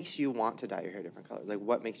 What makes you want to dye your hair different colors? Like,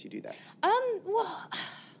 what makes you do that?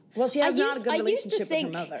 Well, she has not a good relationship with her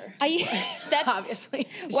mother. That's obviously.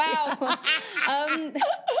 Wow.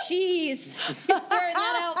 Jeez. Throwing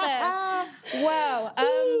that out there. Wow.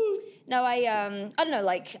 No, I don't know.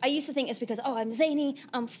 Like, I used to think it's because I'm zany,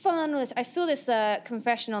 I'm fun. I saw this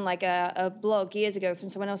confession on like a blog years ago from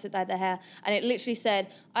someone else that dyed their hair, and it literally said,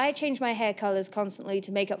 "I change my hair colors constantly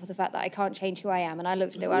to make up for the fact that I can't change who I am." And I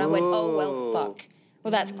looked at it and I went, "Oh well, fuck."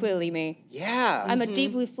 Well, that's clearly me. Yeah. I'm a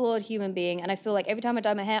deeply flawed human being, and I feel like every time I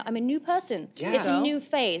dye my hair, I'm a new person. Yeah. It's a new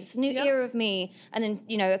phase, a new era of me. And then,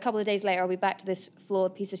 a couple of days later, I'll be back to this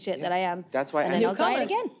flawed piece of shit that I am. That's why and then I'll dye it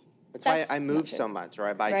again. That's why I move so much, or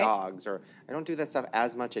I buy dogs, or I don't do that stuff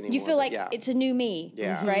as much anymore. You feel like it's a new me,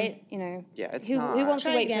 right? Yeah, it's who not. Who wants to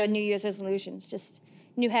Try wait again. for New Year's resolutions? Just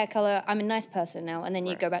new hair color. I'm a nice person now, and then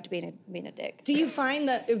you go back to being a dick. Do you find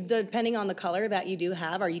that depending on the color that you do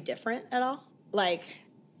have, are you different at all? Like,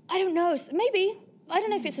 I don't know. Maybe. I don't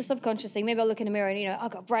know if it's a subconscious thing. Maybe I'll look in the mirror and,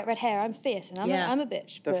 I've got bright red hair. I'm fierce and I'm a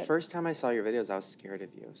bitch. The first time I saw your videos, I was scared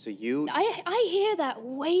of you. So I hear that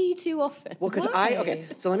way too often. Well, because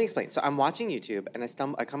so let me explain. So I'm watching YouTube and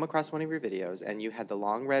I come across one of your videos and you had the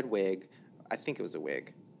long red wig. I think it was a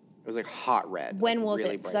wig. It was like hot red. When was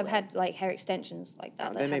really it? Because I've had like hair extensions like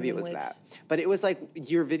that. Then maybe it was that. But it was like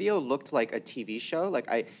your video looked like a TV show. Like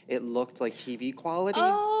it looked like TV quality.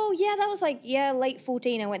 Oh yeah, that was like late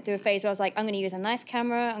 14. I went through a phase where I was like, I'm going to use a nice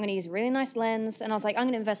camera. I'm going to use a really nice lens, and I was like, I'm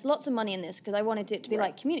going to invest lots of money in this because I wanted it to be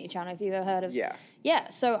like community channel. If you've ever heard of yeah.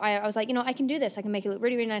 So I was like, I can do this. I can make it look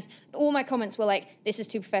really really nice. All my comments were like, this is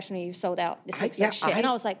too professional. You've sold out. This looks like shit. And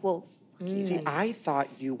I was like, well. See, I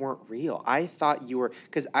thought you weren't real. I thought you were,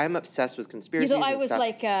 because I'm obsessed with conspiracies. You thought I was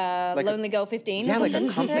like Lonely Girl 15? Yeah, like a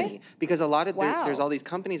company. Because a lot of there's all these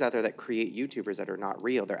companies out there that create YouTubers that are not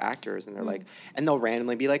real. They're actors, and they're like, and they'll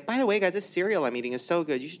randomly be like, by the way, guys, this cereal I'm eating is so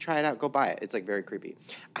good. You should try it out. Go buy it. It's like very creepy.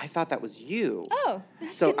 I thought that was you. Oh,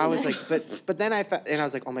 so I was like, but then I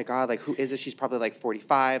was like, oh my god, like who is this? She's probably like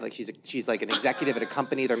 45. Like she's like an executive at a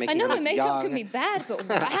company. They're making I know her look my makeup young. can be bad, but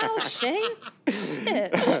wow, Shane.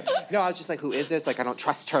 Shit. No, I was just like, who is this? Like, I don't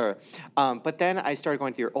trust her. But then I started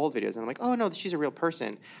going through your old videos, and I'm like, oh no, she's a real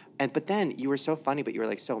person. But then you were so funny, but you were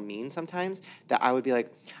like so mean sometimes that I would be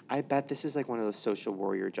like, I bet this is like one of those social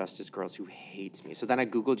warrior justice girls who hates me. So then I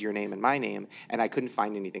Googled your name and my name, and I couldn't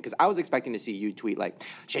find anything because I was expecting to see you tweet like,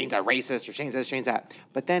 Shane's a racist or Shane's this, Shane's that.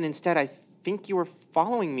 But then instead, I think you were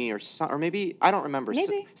following me or maybe I don't remember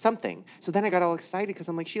something. So then I got all excited because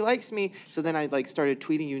I'm like, she likes me. So then I like started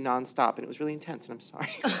tweeting you nonstop, and it was really intense. And I'm sorry.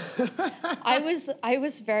 I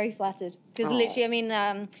was very flattered because literally, I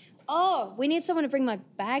mean, we need someone to bring my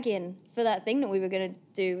bag in for that thing that we were gonna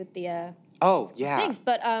do with the things.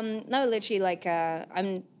 But no, literally, like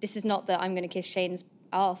this is not that I'm gonna kiss Shane's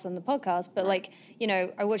ass on the podcast, but like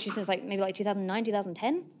I watched you since like maybe like 2009,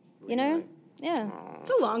 2010. You know. Yeah.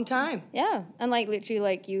 It's a long time. Yeah. And like literally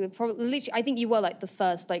like you would probably I think you were like the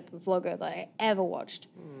first like vlogger that I ever watched.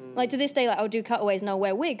 Like to this day, like I'll do cutaways and I'll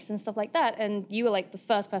wear wigs and stuff like that. And you were like the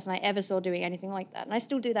first person I ever saw doing anything like that. And I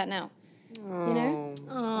still do that now. You know?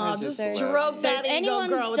 Oh, just stroke that ego,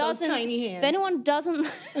 girl, with those tiny hands. If anyone doesn't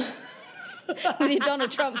with your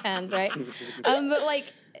Donald Trump hands, right? But like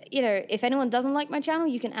if anyone doesn't like my channel,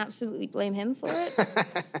 you can absolutely blame him for it.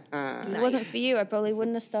 If it wasn't for you, I probably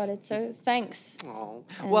wouldn't have started. So thanks. Oh,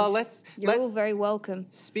 well, you're all very welcome.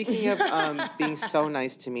 Speaking of being so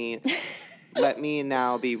nice to me, let me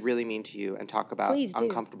now be really mean to you and talk about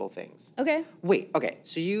uncomfortable things. Okay. Wait. Okay.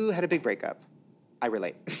 So you had a big breakup. I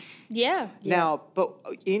relate. Yeah. Now, but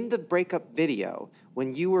in the breakup video,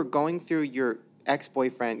 when you were going through your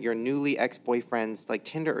ex-boyfriend, your newly ex-boyfriend's like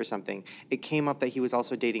Tinder or something, it came up that he was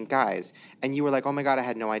also dating guys, and you were like, oh my god, I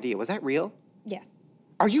had no idea. Was that real? Yeah.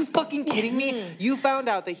 Are you fucking kidding me? You found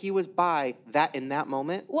out that he was bi in that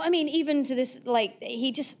moment? Well, I mean, even to this, like,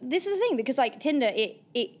 this is the thing, because like Tinder,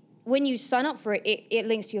 it when you sign up for it, it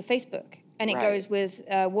links to your Facebook, and it goes with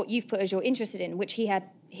what you've put as you're interested in, which he had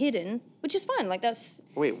hidden, which is fine. Like that's.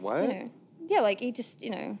 Wait, what? like he just,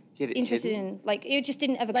 interested in, like, it just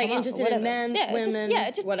didn't ever like come up. interested in men, women,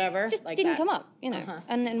 whatever. Just like didn't that. come up,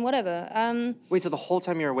 and whatever. Wait, so the whole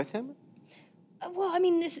time you were with him? Well, I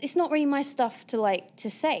mean, it's not really my stuff to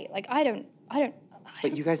say. Like, I don't.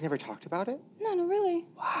 But you guys never talked about it? No, not really.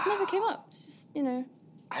 Wow. It never came up. It's just,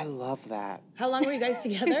 I love that. How long were you guys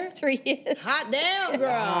together? 3 years. Hot damn, girl.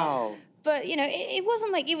 Wow. But it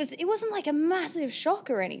wasn't like it wasn't like a massive shock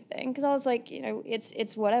or anything, because I was like,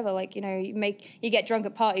 it's whatever. Like, you get drunk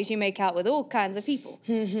at parties, you make out with all kinds of people.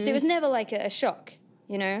 So it was never like a shock.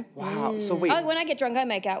 Wow. So wait. When I get drunk, I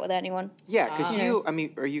make out with anyone. Yeah, because I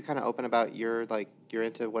mean, are you kind of open about you're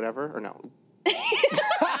into whatever or no?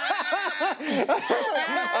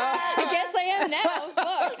 I guess I am now.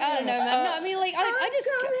 Fuck. I don't know, man. No, I mean, like, I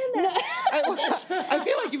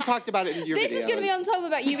feel like you've talked about it in your videos. This is going to be on top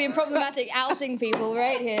about you being problematic outing people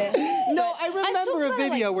right here. No, I remember a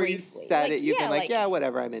video where briefly. you said it. You've been like, yeah,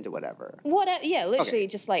 whatever, I'm into whatever. Whatever, yeah, literally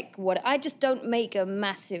just like what. I just don't make a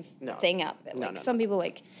massive thing out of it. Like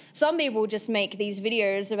some people just make these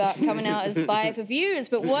videos about coming out as bi for views,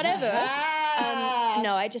 but whatever.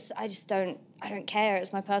 No, I just don't. I don't care.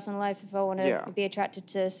 It's my personal life. If I want to be attracted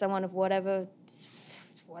to someone of whatever, it's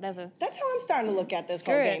whatever. That's how I'm starting to look at this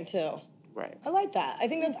whole game too. Right. I like that. I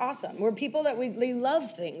think that's awesome. We're people that we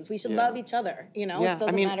love things. We should love each other. It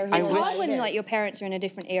doesn't matter who. It's hard when like your parents are in a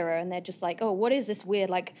different era and they're just like, oh, what is this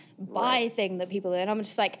weird like bi thing that people are? And I'm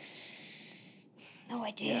just like, no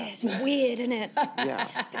idea. Yeah. It's weird, isn't it? Yeah.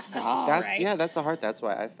 It's bizarre, that's a hard. That's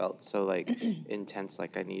why I felt so like intense,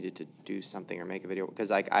 like I needed to do something or make a video, because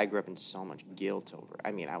like I grew up in so much guilt over it.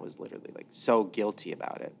 I mean, I was literally like so guilty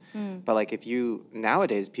about it. But like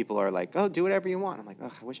nowadays people are like, oh, do whatever you want. I'm like, oh,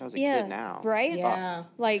 I wish I was a kid now. Right? Yeah.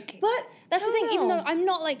 Like, but that's the thing. Even though I'm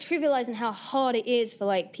not like trivializing how hard it is for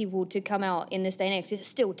like people to come out in this day and age, 'cause it's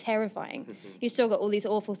still terrifying. You still got all these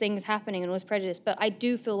awful things happening and all this prejudice. But I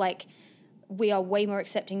do feel like we are way more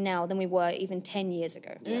accepting now than we were even 10 years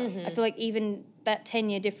ago. I feel like even that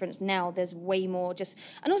 10-year difference now, there's way more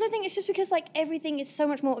and also I think it's just because like everything is so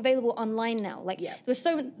much more available online now. Like there was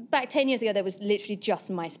back 10 years ago, there was literally just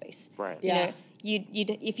MySpace. Right. Yeah.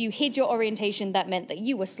 You'd if you hid your orientation, that meant that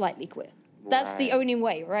you were slightly queer. That's the only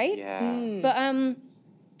way, right? Yeah. But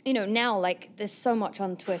now like there's so much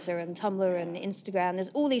on Twitter and Tumblr and Instagram. There's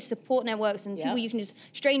all these support networks and people you can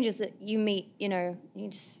strangers that you meet, you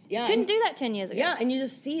couldn't do that 10 years ago. Yeah, and you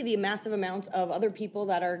just see the massive amounts of other people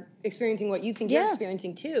that are experiencing what you think you're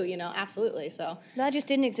experiencing too, absolutely. So that just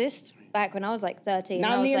didn't exist back when I was like 13.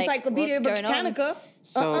 Not in the Encyclopedia Britannica.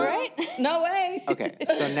 So right? No way. Okay,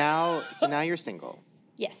 so now you're single.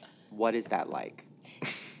 Yes. What is that like?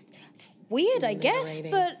 It's weird, I guess,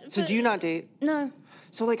 but So do you not date? No.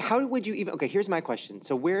 So like, how would you even? Okay, here's my question.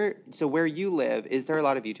 So where you live, is there a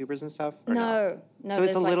lot of YouTubers and stuff? Or no. So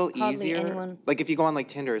it's a little hardly easier. Anyone. Like if you go on like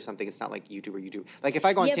Tinder or something, it's not like YouTube. Like if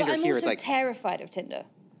I go on Tinder here, it's like. I'm also terrified of Tinder.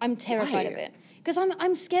 I'm terrified of it because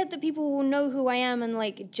I'm scared that people will know who I am and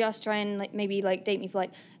like just try and like maybe like date me for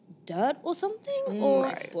like dirt or something, or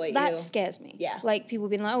exploit that you. scares me. Yeah. Like people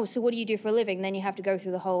being like, oh, so what do you do for a living? Then you have to go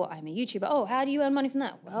through the whole, I'm a YouTuber. Oh, how do you earn money from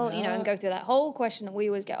that? Well, and go through that whole question that we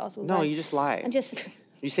always get asked all the time. No, you just lie. And just.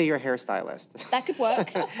 You say you're a hairstylist. That could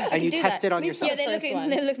work. And you test it on yourself. Yeah, they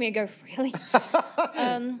look at me and go, really?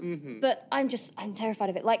 But I'm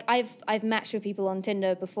terrified of it. Like I've matched with people on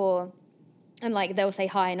Tinder before, and like they'll say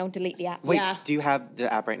hi and I'll delete the app. Wait, do you have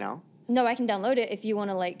the app right now? No, I can download it if you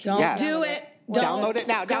want to like. Don't do it. Download it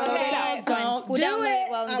now. Download it now. Don't we'll do download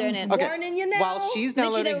it while I'm doing it. Warning you now. While she's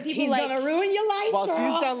downloading, he's gonna ruin your life. While girl.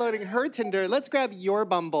 she's downloading her Tinder, let's grab your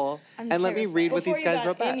Bumble and let me read what Before these guys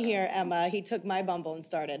wrote back. in here, Emma, he took my Bumble and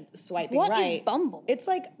started swiping What right. is Bumble? It's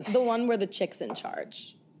like the one where the chick's in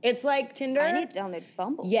charge. It's like Tinder. I need to download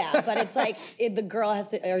Bumble. Yeah, but it's like the girl has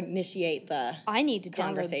to initiate the I need to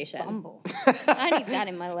conversation. Download Bumble. I need that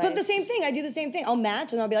in my life. But the same thing. I do the same thing. I'll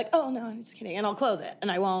match and I'll be like, oh no, I'm just kidding, and I'll close it and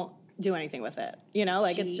I won't do anything with it.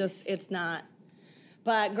 It's not.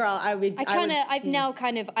 But girl, I've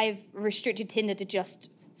restricted Tinder to just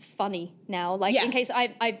funny now. Like in case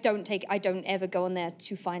I don't ever go on there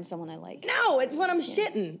to find someone I like. No, it's when I'm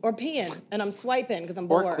shitting or peeing and I'm swiping because I'm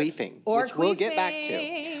bored. Or queefing. Which we'll get back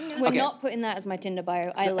to. We're not putting that as my Tinder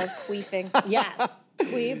bio. I love queefing. Yes,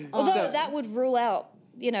 queef. Although that would rule out,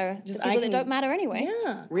 the people that don't matter anyway.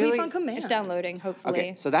 Yeah, really? Queef on command. It's downloading, hopefully.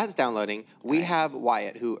 Okay, so that's downloading. We have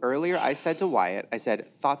Wyatt, who earlier I said to Wyatt, I said,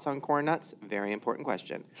 thoughts on corn nuts? Very important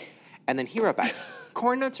question. And then he wrote back,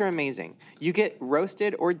 corn nuts are amazing. You get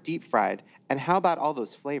roasted or deep fried, and how about all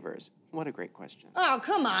those flavors? What a great question. Oh,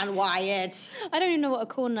 come on, Wyatt. I don't even know what a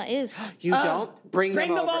corn nut is. You don't? Bring them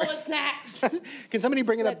the over. bowl of snacks. Can somebody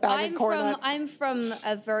bring in a Look, bag of corn nuts? I'm from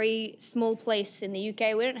a very small place in the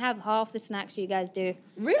UK. We don't have half the snacks you guys do.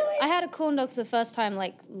 Really? I had a corn dog for the first time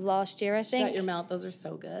like last year, I think. Shut your mouth. Those are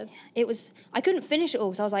so good. I couldn't finish it all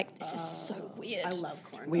because I was like, this is so weird. I love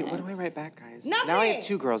corn Wait, dogs. what do I write back, guys? Nothing. Now I have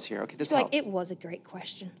 2 girls here. Okay, this So, helps. like, it was a great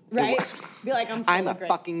question. Right? Be like, I'm a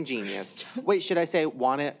fucking genius. Wait, should I say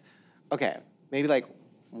want it? Okay, maybe like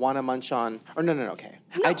want to munch on, or no, okay.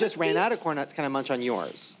 No, I just but ran see- out of corn nuts. Can I munch on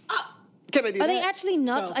yours? Can I do Are that? they actually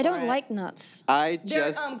nuts? Go I don't for it. like nuts. I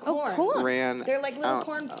They're just corn. corn. ran. They're like little out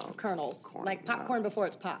corn of kernels, corn like popcorn nuts. before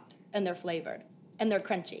it's popped, and they're flavored, and they're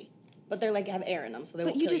crunchy, but they're like have air in them, so they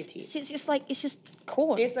But won't you kill just, your teeth. it's just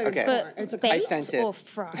corn. It's a Okay. corn. But It's a baked I sent it. or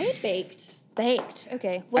fried? baked. Baked.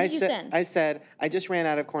 Okay. What did you send? I said, I just ran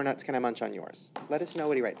out of corn nuts. Can I munch on yours? Let us know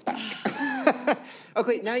what he writes back.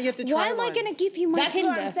 Okay, now you have to try Why am I one. going to give you my That's Tinder?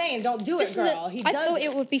 what I'm saying. Don't do it, This is girl. a, He I does thought it.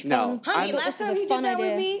 it would be fun. No. Honey, I thought last this was time a he fun did that idea.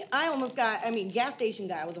 with me, I almost got. Gas station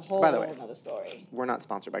guy was a whole By the way, another story. We're not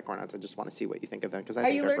sponsored by corn nuts. I just want to see what you think of them because I Are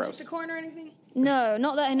think you they're allergic gross. to corn or anything? No,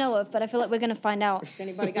 not that I know of, but I feel like we're going to find out. Has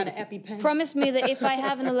anybody got an EpiPen? Promise me that if I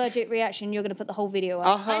have an allergic reaction, you're going to put the whole video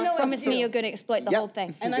up. I know what Promise to me do. you're going to exploit the Yep. whole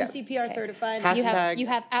thing. And I'm Yes. CPR certified. Hashtag- You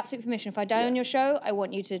have absolute permission. If I die on your show, I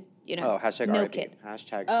want you to, Oh, hashtag milk RIP. it.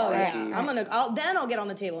 Hashtag Oh RIP. yeah, I'll get on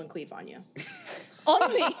the table and queef on you,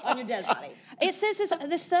 On me. on your dead body. It says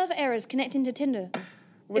this server error is connecting to Tinder.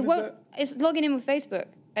 What It is won't. that? It's logging in with Facebook,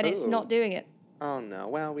 and it's Ooh. not doing it. Oh no.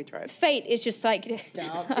 Well, we tried. Fate is just like, Don't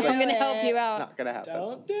I'm do going to help you it. out. Not gonna happen.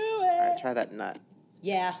 Don't do All it. right, try that nut.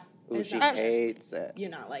 Yeah. Ooh, it's she not- hates it. You're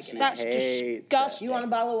not liking That's it. hates disgusting. You want a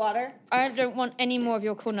bottle of water? I don't want any more of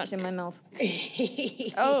your corn nuts in my mouth.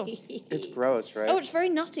 Oh. It's gross, right? Oh, it's very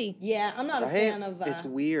nutty. Yeah, I'm not a Right? fan of It's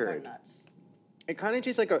weird. corn nuts. It kind of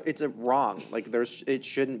tastes like it's a wrong. Like it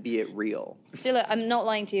shouldn't be real. See, look, I'm not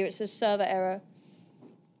lying to you. It's a server error.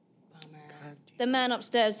 Bummer. The man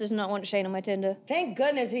upstairs does not want Shane on my Tinder. Thank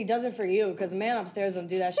goodness he does it for you, because the man upstairs don't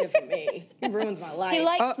do that shit for me. He ruins my life. He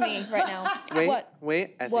likes me right now.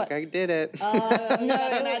 Wait, I What? think I did it. You No,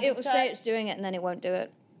 got a magic it will say touch? it's doing it and then it won't do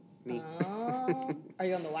it. Me. Oh. Are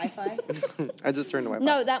you on the Wi-Fi? I just turned the Wi-Fi.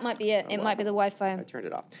 No, that might be it. It well. might be the Wi-Fi. I turned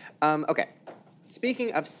it off. Okay.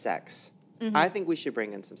 Speaking of sex, Mm-hmm. I think we should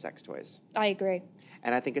bring in some sex toys. I agree.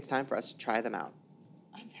 And I think it's time for us to try them out.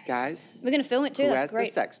 Guys, We're gonna film it too. who That's has great.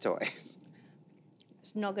 the sex toys?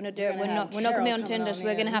 It's not gonna do it. gonna We're have not gonna be Carol on coming Tinder, on so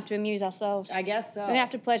we're gonna in. have to amuse ourselves. I guess so. We're gonna have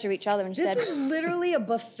to pleasure each other instead. This is literally a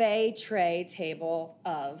buffet tray table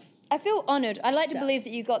of. I feel honored. I like to Stuff. believe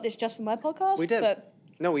that you got this just for my podcast. We did. But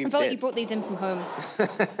No, we I felt like did. you brought these in from home.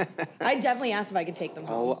 I definitely asked if I could take them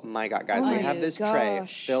home. Oh my God, guys, Oh we my have this tray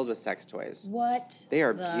gosh. filled with sex toys. What? They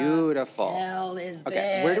are the beautiful. hell is Okay,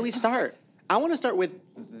 this? where do we start? I want to start with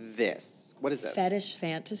this. What is this? Fetish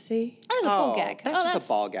fantasy. That was a ball gag. That's Oh, just a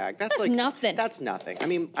ball gag. That's like nothing. That's nothing. I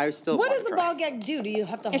mean, I still. What wanna does the try. ball gag do? Do you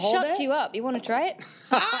have to It hold shuts it? you up. You want to try it?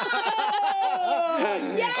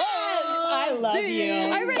 Oh, yes! I love you.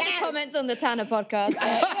 I read the comments on the Tanner podcast.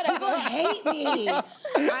 People hate me.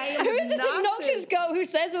 I am Who is this not obnoxious girl who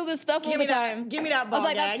says all this stuff all Give the me that. time? Give me that I ball was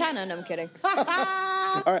like, gag. that's Tanner. No, I'm kidding.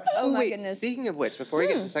 All right. Oh my wait. goodness. Speaking of which, before we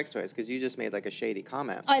get to sex toys, because you just made like a shady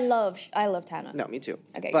comment. I love Tanner. No, me too.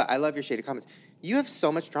 Okay. But I love your shady comments. You have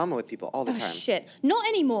so much drama with people all the Oh time. shit! Not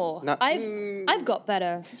anymore. Not- I've got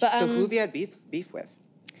better. But So who have you had beef with?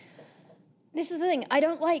 this is the thing. I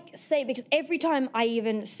don't like say because every time I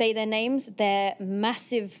even say their names, they're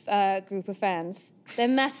massive group of fans. They're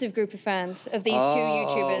massive group of fans of these two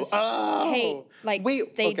YouTubers. Hate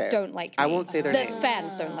Wait, they okay. don't like me. I won't say their the names.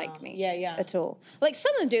 fans don't like me. Yeah. At all. Like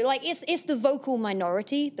some of them do. Like it's the vocal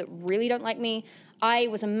minority that really don't like me. I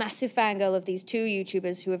was a massive fangirl of these two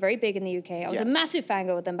YouTubers who were very big in the UK. I was a Yes. massive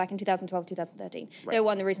fangirl of them back in 2012, 2013. Right. They were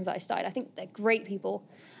one of the reasons that I started. I think they're great people.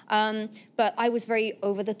 But I was very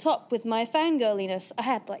over the top with my fangirliness. I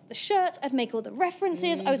had like the shirts, I'd make all the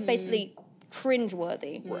references. I was basically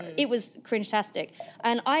cringe-worthy. Right. It was cringe-tastic.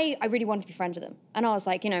 And I really wanted to be friends with them. And I was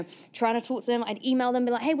like, trying to talk to them. I'd email them,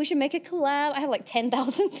 be like, hey, we should make a collab. I had like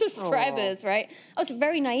 10,000 subscribers, right? I was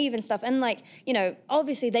very naive and stuff. And like,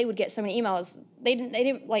 obviously they would get so many emails. They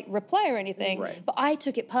didn't like reply or anything. Right. But I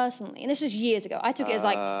took it personally. And this was years ago. I took it as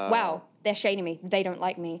like, wow, they're shading me. They don't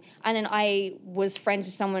like me. And then I was friends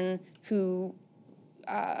with someone who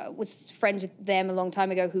was friends with them a long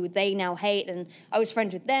time ago who they now hate, and I was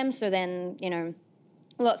friends with them, so then,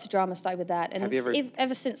 lots of drama started with that. And Have you ever-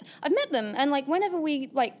 ever since, I've met them, and like whenever we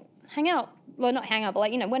like hang out, well not hang out, but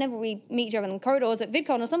like, whenever we meet each other in the corridors at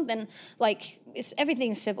VidCon or something, like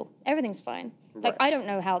everything's civil, everything's fine. Like Right. I don't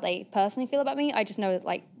know how they personally feel about me, I just know that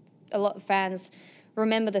like a lot of fans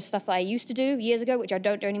remember the stuff that I used to do years ago, which I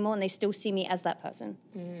don't do anymore, and they still see me as that person.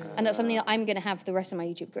 And that's something that I'm going to have for the rest of my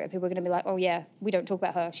YouTube career. People are going to be like, oh yeah, we don't talk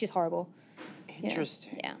about her. She's horrible.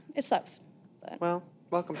 Interesting. Yeah, it sucks. But. Well,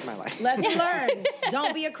 welcome to my life. Lesson learned.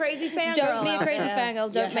 Don't be a crazy fangirl. Don't be a crazy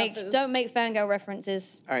fangirl. Don't make fangirl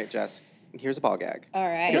references. All right, Jess. Here's a ball gag. All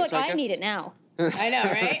right. I feel like I need it now. I know,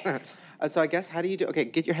 right? So I guess, how do you do? Okay,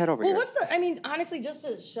 get your head over here. Well, honestly, just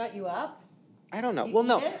to shut you up? I don't know. Well,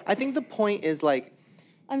 no. I think the point is like...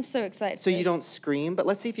 I'm so excited. So you don't scream, but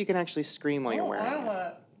let's see if you can actually scream while you're wearing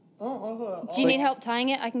it. Do you need help tying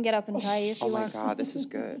it? I can get up and tie you if you want. Oh my God, this is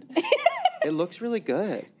good. It looks really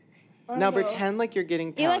good. Now pretend like you're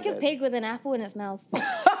getting pounded. You're like a pig with an apple in its mouth. No!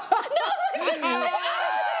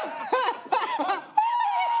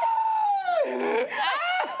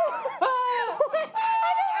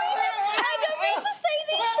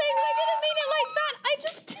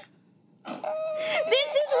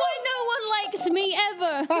 Me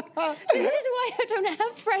ever. This is why I don't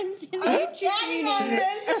have friends in the YouTube community.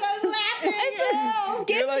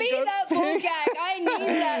 Give me that ball gag. I need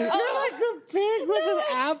that. You're like a pig with an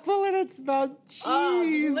apple in its mouth.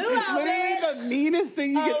 Jeez. Literally the meanest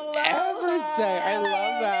thing you could ever say. I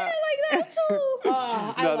love that. I like that too.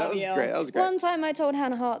 No, that was great. That was great. One time I told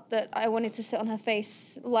Hannah Hart that I wanted to sit on her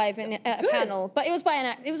face live at a panel, but it was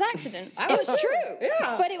by it was accident. It was true.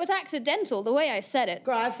 Yeah. But it was accidental, the way I said it.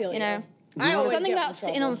 Girl, I feel you know. I always something get about in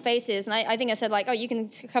sitting trouble. on faces, and I think I said like, oh, you can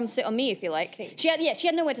come sit on me if you like. She had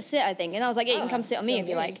nowhere to sit, I think, and I was like, yeah, you can come sit on me if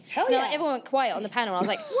you like. Hell and yeah. Like, everyone went quiet on the panel. I was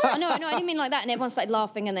like, oh, no, I didn't mean like that, and everyone started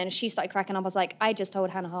laughing, and then she started cracking up. I was like, I just told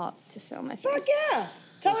Hannah Hart to sit on my face. Fuck yeah!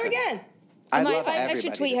 Tell her again. I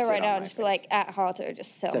should tweet her right now and just be like, at Hart or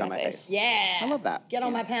just sit on my face. Yeah. I love that. Get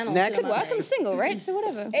on my panel. Next. Could work. I'm single, right? So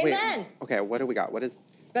whatever. Amen. Wait, okay, what do we got? What is...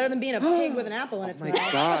 It's better than being a pig with an apple in its mouth. Oh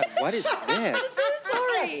my God, what is I'm this? so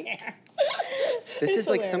sorry. This It's is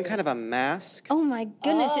like some hilarious. kind of a mask. Oh my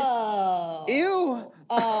goodness. Oh. Ew.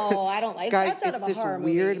 Oh, I don't like Guys, that's out it's of a this horror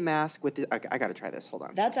weird movie. mask with the... I gotta try this. Hold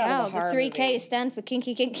on. That's out Wow, of a the horror 3K movie. stand for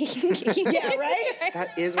kinky, kinky, kinky. Yeah, right?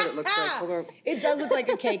 That is what it looks like. Hold on. It does look like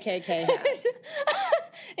a KKK hat.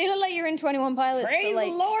 You look like you're in 21 Pilots. Praise but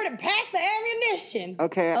like, the Lord and pass the ammunition.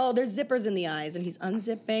 Okay. Oh, there's zippers in the eyes, and he's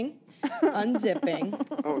unzipping. Unzipping.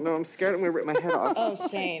 Oh no, I'm scared I'm gonna rip my head off. Oh,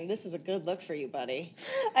 Shane, this is a good look for you, buddy.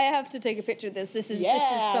 I have to take a picture of this. This is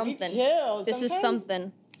something. Me too. This is Sometimes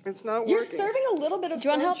something. It's not You're working. serving a little bit of Do you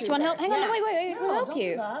want help? Do you want help? Hang on, no, wait. No, We'll help don't you.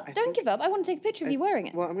 give up. Don't give up. I want to take a picture of you wearing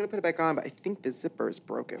it. Well, I'm gonna put it back on, but I think the zipper is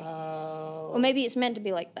broken. Oh. Or maybe it's meant to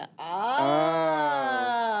be like that.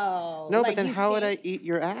 Oh. No, Like but then you how would I think- eat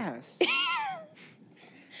your ass?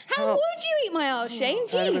 How Help. would you eat my ass, Shane?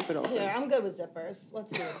 Try to rip it Jeez. open. Here, I'm good with zippers.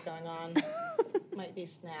 Let's see what's going on. Might be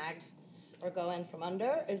snagged. Or go in from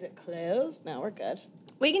under. Is it closed? No, we're good.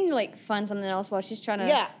 We can like find something else while she's trying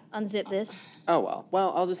to unzip this Oh well.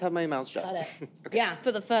 Well, I'll just have my mouth shut. Cut it. Okay. Yeah.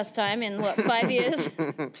 for the first time in what 5 years.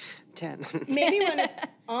 10. Maybe when it's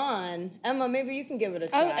on, Emma, maybe you can give it a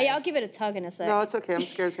try. I'll give it a tug in a sec. No, it's okay. I'm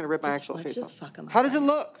scared it's gonna rip my actual let's face just off. fuck 'em How up. does it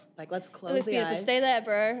look? Like, let's It close looks the beautiful. eyes. Stay there,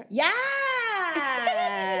 bro. Yes!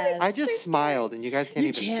 I just smiled and you guys can't You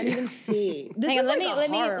even can't see. even see. This Hang is on, like a let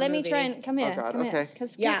horror me movie. try and come here. God, come okay. here.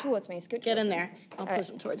 Scoot Yeah. towards me. Scoot Get towards in me. there. I'll All push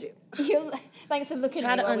them towards you. You like to look at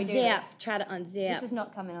Try me to while we do unzip. this. Try to unzip. This is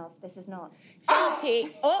not coming off. This is not.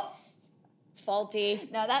 Faulty. Oh! Faulty.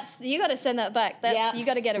 No, that's you got to send that back. That's Yeah. you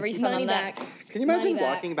got to get a refund Money on that. back. Can you imagine Money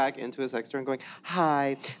back. walking back into a sex store and going,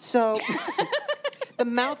 "Hi, so the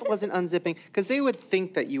mouth wasn't unzipping," because they would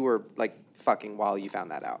think that you were like fucking while you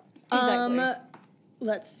found that out. Exactly.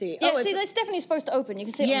 Let's see. Yeah, oh, see, that's definitely supposed to open. You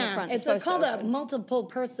can see it on the yeah, front. it's supposed called to a open. multiple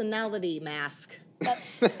personality mask.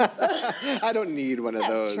 That's I don't need one of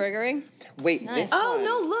that's those. triggering. Wait, Nice. this Oh, one.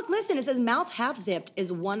 no, look, listen. It says mouth half zipped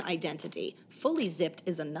is one identity, fully zipped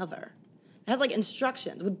is another. It has like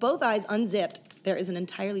instructions. With both eyes unzipped, there is an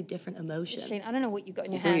entirely different emotion. Shane, I don't know what you got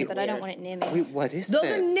in your Wait, hand, but I don't weird. want it near me. Wait, what is Those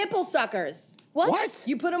this? are nipple suckers. What?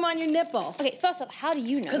 You put them on your nipple. Okay, first off, how do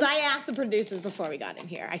you know? Because I asked the producers before we got in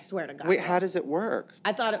here. I swear to God. Wait, how does it work?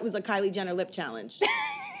 I thought it was a Kylie Jenner lip challenge.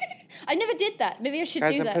 I never did that. Maybe I should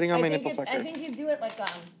Guys, do I'm that. putting on my think nipple it- sucker. I think you do it like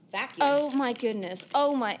vacuum. Oh my goodness.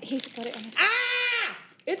 Oh my. He's got it on his. Ah!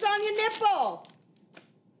 It's on your nipple.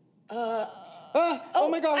 Oh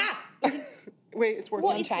my god. Ah! Wait, it's working.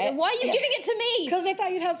 What Wanna is, try it? why are you Yeah. giving it to me? Because I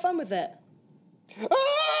thought you'd have fun with it.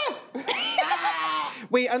 Ah!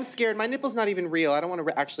 Wait, I'm scared. My nipple's not even real. I don't want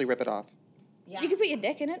to actually rip it off. Yeah. You can put your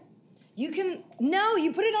dick in it. You can. No,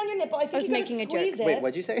 you put it on your nipple. I think was you gotta making a joke. squeeze it. Wait,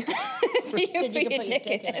 what'd you say? So you said can put your dick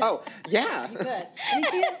in it. Oh, yeah. You could. Let me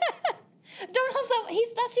see it. Don't have that.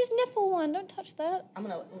 That's his nipple one. Don't touch that. I'm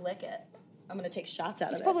gonna lick it. I'm gonna take shots out of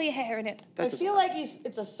There's it. probably a hair in it. I feel like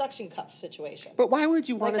it's a suction cup situation. But why would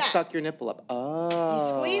you want to that. suck your nipple up? Oh.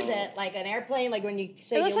 You squeeze it like an airplane, like when you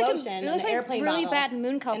say It your looks like lotion it and looks the like airplane really bottle, bad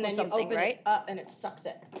moon cup and or then something, you open right? it up and it sucks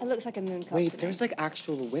it. It looks like a moon cup. Wait, to me. there's like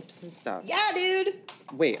actual whips and stuff. Yeah, dude.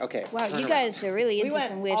 Wait, okay. Wow, turn you around. guys are really into went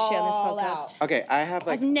some weird shit on all this podcast. out. Okay, I have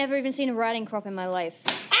like. I've never even seen a riding crop in my life.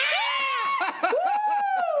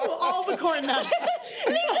 Woo! All the corn nuts.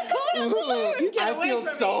 Leave the corn nuts alone. You get I away feel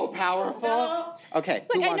from so me. powerful. No. Okay,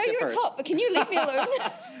 who Look, I wants know it you're first? a top, but can you leave me alone?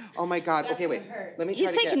 Oh my god. That's okay, wait. gonna hurt. Let me try He's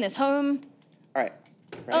to taking get... this home. All right.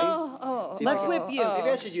 Ready? Oh. See, Let's maybe- whip you. Maybe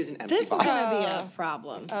I should use an empty This is bottle. gonna be a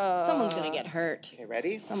problem. Someone's gonna get hurt. Okay,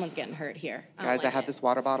 ready? Someone's getting hurt here. Guys, don't I like have it. this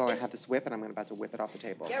water bottle and I have this whip and I'm about to whip it off the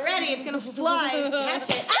table. Get ready, it's gonna fly. Catch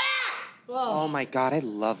it. Ah! Oh my god, I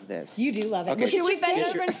love this. You do love it. Okay. Should we bend Get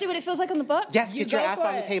over your- and see what it feels like on the butt? Yes, You get your go ass for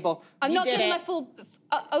on the it. table. I'm You not did getting it. my full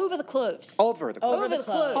over the clothes. Over the Over Over the the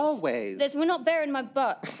clothes. clothes. Always. We're not baring my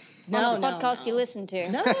butt. No, on the no, podcast no. you listen to.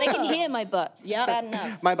 No. They can hear my butt. Yep. Bad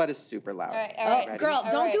enough. My butt is super loud. All right, all Oh, right. Ready? girl,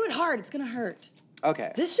 All don't right. do it hard. It's gonna hurt.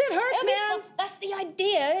 Okay. This shit hurts, It'll be man. fun. That's the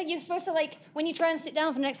idea. You're supposed to like when you try and sit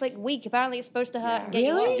down for the next like week. Apparently, it's supposed to hurt and get you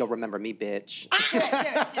Really? off. You'll remember me, bitch. Do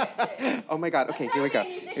it. Oh my god. Okay, here we go.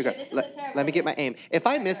 trying to be a Here we go. musician. This is a Let, terrible let me get my idea. aim. If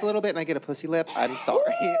I miss a little bit and I get a pussy lip, I'm sorry.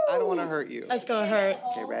 I don't want to hurt you. That's gonna hurt.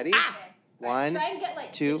 Okay, ready? Right, One, try and get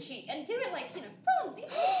like two. the cheek and do it like fun.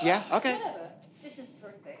 Yeah, okay. Whatever. This is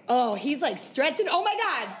horrific. Oh, he's like stretching. Oh my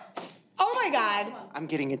god. Oh my god. Come on. I'm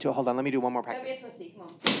getting into it. Hold on. Let me do one more Don't be a practice. pussy. Come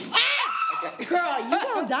on. Okay. Girl, you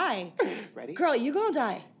gonna die. Ready? Girl, you gonna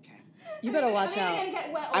die. You better watch I'm out. either gonna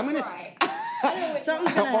get wet or I'm gonna dry. I don't know which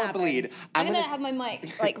Something's one. gonna or happen. bleed. I'm gonna have my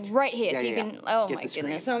mic like right here, Yeah, so you yeah, can. yeah. Oh Get my the screen.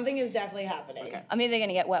 goodness. Something is definitely happening. Okay. I'm either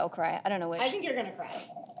gonna get wet or cry. I don't know which. I think you're gonna cry.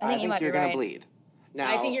 I think you might you're be gonna right. bleed. Now,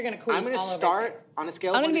 I think you're gonna queef I'm gonna all over start on a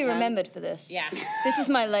scale. I'm of gonna 1 be to 10. remembered for this. Yeah. This is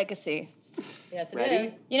my legacy. Yes, it is.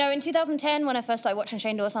 Ready? You know, in 2010, when I first started watching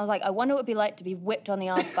Shane Dawson, I was like, I wonder what it'd be like to be whipped on the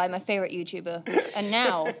ass by my favorite YouTuber. And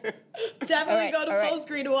now, Definitely All right, go to all right. full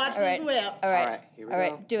screen to watch all right, this whip. all right, All right, here we all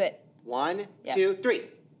right, go. do it. 1, Yeah. 2, 3.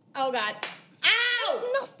 Oh god. That Ow! was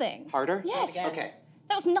nothing. Harder? Yes. again. Okay.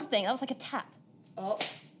 That was nothing. That was like a tap. Oh.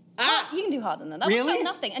 Ah, Ah. you can do harder than that. That Really? was like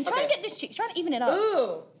nothing. And try and Okay. get this cheek. Try and even it up.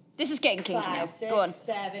 Ooh. This is getting kinky now. 5, 6, Go on.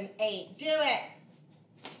 7, 8. Do it.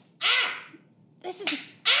 Ah! This is.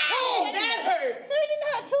 Ow! That hurt. No, it didn't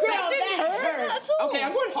hurt at all. Girl, It didn't that hurt. hurt. At all. Okay,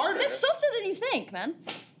 I'm going harder. It's softer than you think, man.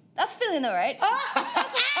 That's feeling all right.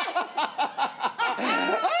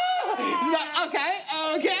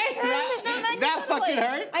 Okay. No, man, you That gotta, fucking like-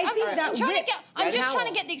 hurt. I think that I'm trying whip. to get. I'm Ready? just trying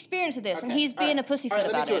to get the experience of this, and Okay, he's being a pussyfoot All right,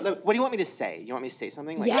 about let me it. do it. What do you want me to say? You want me to say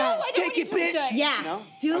something? Like, Yes. No, I don't take want you it, to do bitch. it. Yeah. No?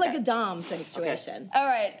 Do like Okay. a Dom situation. All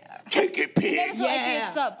right. Take it, Never pig. thought I'd be Yeah.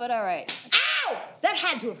 a sub, but all right. Ow! That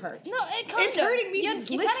had to have hurt. No, it kind It's of. hurting me You're,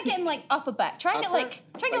 just you're kind of listening. getting like upper back. Try and get Upper? like.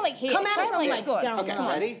 Try and get like here. Come at Try it and from, like like, go on. down Okay, low.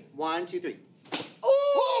 ready? 1, 2, 3.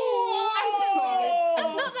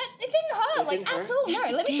 That's not that. It didn't hurt It like didn't hurt? at all. Yes, No,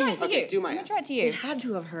 it let me try did. it to Okay, you. do my Let me ass. try it to It you. had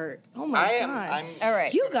to have hurt. Oh my I am. god. I'm. All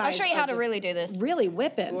right. You guys I'll show you are how to just really do this. Really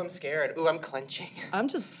whipping. Ooh, I'm scared. Ooh, I'm clenching. I'm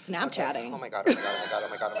just Snapchatting. Oh my god. Oh my god. Oh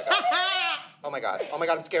my god. Oh my god. Oh my god. Oh my god. Oh my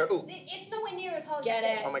god. I'm scared. Ooh. It's nowhere near as hard. Get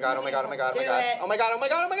as it. Oh my god. Oh my god. Oh my god. Oh my Do god. it. Oh my god. Oh my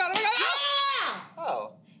god. Oh my god. Oh my god. Ah!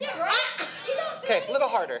 Oh. Yeah, right. You don't feel Okay, a little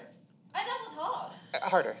harder. That was hard.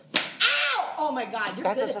 Harder. Ow! Oh my god, you're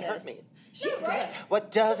That good doesn't at hurt this. me. She's No, right? good.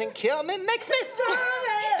 What doesn't kill me makes me stronger.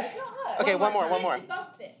 It's not hard. Okay, one more. time. One more.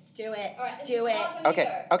 Debunk this. Do it. All right. this Do is it. hard when we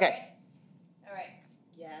Okay, go, okay. All right.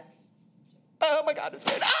 Yes. Oh my god, it's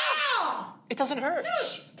scared. Ah! Oh! It doesn't hurt. It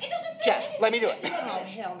doesn't feel Jess, anything. let me do it. You gotta Oh, try this.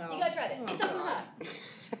 hell no. You gotta try this. Oh, It doesn't God. hurt.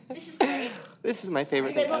 This is great. This is my Do favorite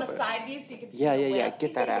you guys thing want a ever. side view so you can see Yeah, the yeah, yeah. whip? Get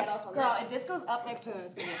He's that gonna get ass. off on Girl, this. if this goes up my poon,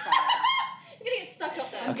 it's gonna be a fire. It's gonna get stuck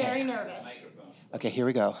up there. I'm very nervous. Okay, here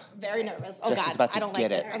we go. Very nervous. Oh Jess god, is about to I don't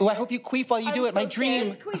get like it. this. Oh, I hope you queef while you do it. My dream.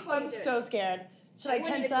 It's quick while you I'm do it. so scared. Should I want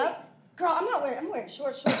you tense to up? Girl, I'm wearing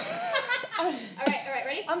shorts. All right,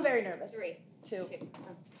 ready? I'm very nervous. 3, 2. 2.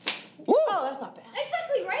 Woo! Oh, that's not bad.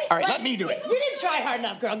 Exactly right. All right, let me do it. You didn't try hard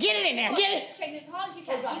enough, girl. Get it in there. Get it. Shane, as hard as you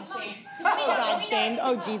can. Oh, God, You can't- Shane. we know, Oh, God, we know Shane. it's Oh,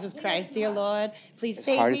 hard. Jesus We know Christ. it's Dear hard. Lord, please As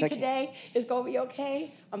save hard me as I can. today. It's going to be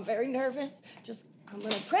okay. I'm very nervous. Just, I'm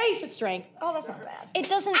going to pray for strength. Oh, that's not bad. It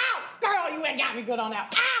doesn't. Ow! Girl, you ain't got me good on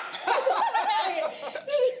that. Ow! No.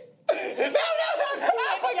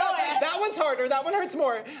 Oh my god. That one's harder. That one hurts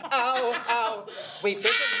more. Ow, ow. Wait,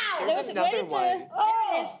 there's another one.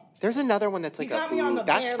 Oh! There's another one that's like You got a me on ooh, the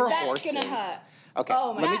that's bare for left. horses. That's gonna hurt. Okay,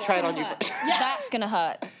 Oh, my let me God. try it on That's you gonna first. hurt. That's gonna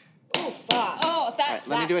hurt. Oh, fuck. Oh, All right, that's.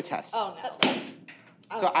 let me do a test. Oh, no.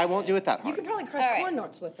 That's So I won't do it that hard. You could probably crush All right. corn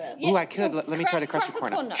nuts with it. Ooh, I could. Let me try to crush a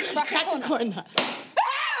corn nut. Crack a Crack corn the nut. corn nut.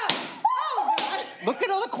 Ah! Oh, God. Look at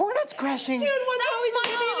all the corn nuts crashing. Dude, one totally just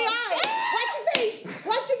hit me in the eye. Watch your face.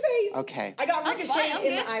 Watch your face. Okay. I got I'm ricocheted fine,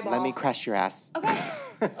 in I'm the eyeball. Let me crush your ass. Okay.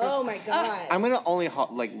 Oh my god. I'm gonna only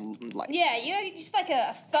like. Yeah, you're just like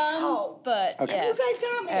a thumb, Ow. but Okay. yeah. You guys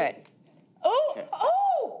got me. All right. Oh, Okay.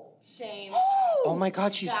 oh. Shame. Oh my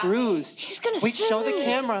God, she's Got me. bruised. She's gonna Wait, show the sue.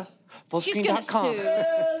 camera. She's gonna Fullscreen.com.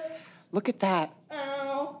 sue. Look at that.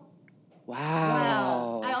 Ow.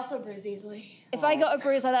 Wow. I also bruise easily. If I got a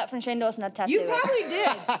bruise like that from Shane Dawson, I'd tattoo You it. probably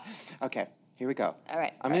did. Okay, here we go. All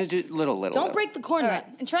right. I'm gonna do little. Don't though. break the corn All nut.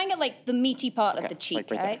 right. And try and get like the meaty part of Okay, the cheek,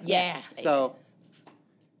 like right all right? there. Yeah. So,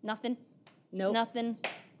 Nothing. Nope. Nothing.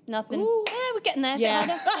 Nothing. Ooh. We're getting there. Yeah.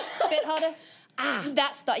 Bit harder. Bit harder.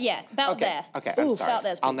 That's the, yeah, about okay, there. okay, I'm Oof, sorry. about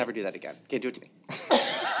there's I'll pretty never do that again. Okay, do it to me.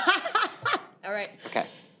 All right. Okay.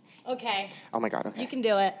 Okay. Oh my God. Okay. You can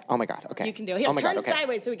do it. Oh my God. Okay. You can do it. Here, Oh my turn God. Okay.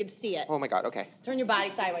 sideways so we can see it. Oh my God. Okay. Turn your body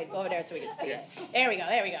sideways. Go over there so we can see it. There we go.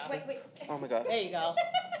 There we go. Wait. Oh my God. There you go.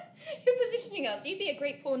 You're positioning us. You'd be a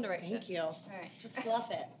great porn director. Thank you. All right. Just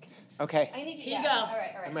fluff it. Okay. I need Here you yeah. go. All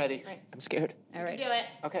right. I'm ready. All right. I'm scared. All You right. can do it.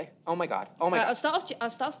 Okay. Oh my God. Oh my All right, God. I'll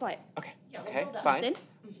start off slight. Okay. Yeah, we'll Okay. build up. Fine. Then.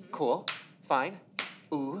 Cool. Fine.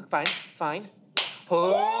 Ooh. Fine. Fine.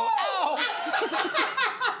 Oh. Ow.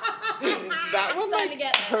 That one starting like to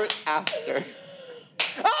get there. hurt after.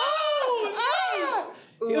 Oh!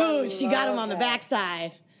 Ooh, she got him on the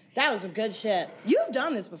backside. That was some good shit. You've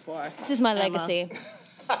done this before. This is my Emma. legacy.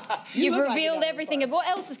 You've look like revealed you done it everything. before. What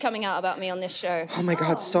else is coming out about me on this show? Oh my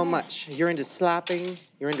God, so much. You're into slapping.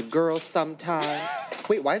 You're into girls sometimes.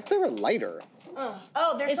 Wait, why is there a lighter?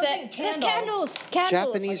 Oh, there's Is that something there's candles? Candles.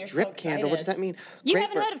 Japanese you're so drip candle. What does that mean? You Great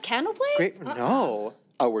haven't for- heard of candle play? Great for no.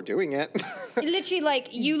 Oh, we're doing it. Literally, like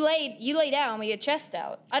you lay down with your chest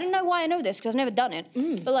out. I don't know why I know this because I've never done it.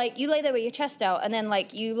 But like you lay there with your chest out, and then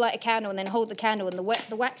like you light a candle, and then hold the candle, and the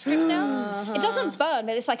wax drips down. It doesn't burn,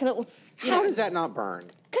 but it's like a little. How does that not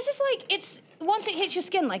burn? Because it's like once it hits your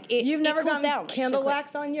skin, like it. You've never it cools done down, like, candle so quick.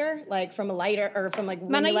 wax on your, like from a lighter or from like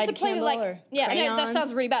when Man, I you used light to a play with candle like or yeah. I know, that crayons?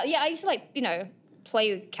 sounds really bad. Yeah, I used to like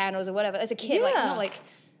play with candles or whatever as a kid. Like Yeah. not like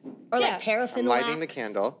Or yeah. like paraffin I'm lighting the wax.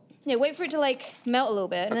 candle. yeah. Wait for it to like melt a little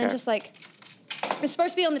bit, and then Okay. just like it's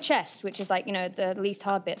supposed to be on the chest, which is like the least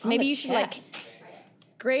hard bit. So On maybe the you should like. chest.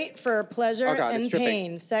 Great for pleasure Oh God, it's and dripping.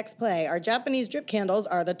 pain, sex play. Our Japanese drip candles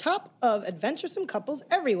are the top of adventuresome couples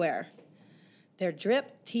everywhere. Their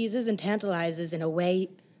drip teases and tantalizes in a way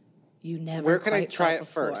you never. Where can I quite try felt it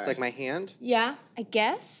first? before. Like my hand? Yeah, I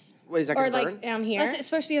guess. Wait, is that or gonna like burn? down here. It's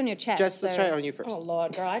supposed to be on your chest. Jess, let's so- try it on you first. Oh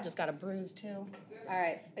Lord, girl, I just got a bruise too. All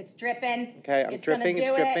right, it's dripping. Okay, I'm It's gonna dripping, it's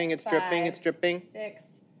do dripping, it. it's dripping, it's dripping. 6,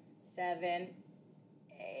 7,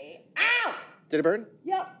 8. Ow! Did it burn?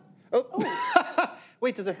 Yep. Oh.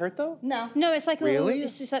 Wait, does it hurt though? No. No, it's like a little. Really?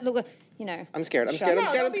 It's just like little. I'm scared. I'm Shut scared. I'm up.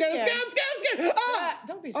 scared. No, I'm don't scared. be I'm scared. I'm scared. I'm scared. Ah!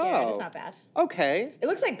 Don't be scared. Oh. It's not bad. Okay. It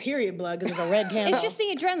looks like period blood because it's a red candle. It's just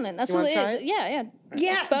the adrenaline. That's You all wanna it try is. it? Yeah.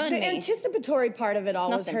 yeah. burn The me. anticipatory part of it all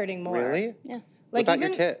was nothing. hurting more. Really? Yeah. Like what about even,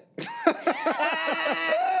 your tit?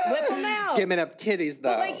 Whip them out. Giving up titties though.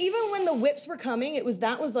 But like even when the whips were coming,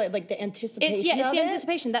 that was like the anticipation. It's of the it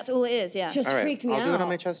anticipation. That's all it is. Yeah. Just All right, freaked me I'll out. do it on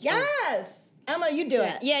my chest, too. Yes, Emma, you do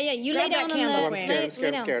it. Yeah. You Grab lay that down on candle, the. I'm scared, lay, I'm scared, lay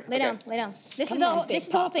I'm down. scared. Lay Okay. down. Lay down. This Come is the on, whole. Big This is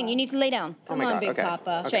the whole thing. Papa. You need to lay down. Oh Come my on, God. Big Okay.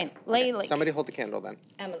 Papa. Okay. Shane, lay like. Somebody hold the candle then.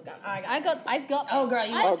 Emma's gone. I I've got. Oh, girl,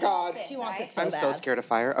 you. Oh God. She wants it so I'm bad. so scared of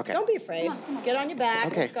fire. Okay. Don't be afraid. Get on your back.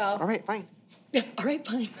 Okay. Let's go. All right. Fine. All right,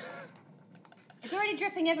 fine. It's already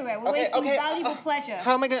dripping everywhere. We're Okay, wasting okay, valuable pleasure.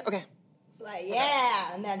 How am I gonna? Okay. Like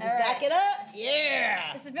yeah, and then just All right. back it up.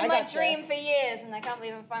 Yeah. This has been I my got dream this. for years, and I can't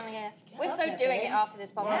believe I'm finally here. We're up so there, doing babe. it after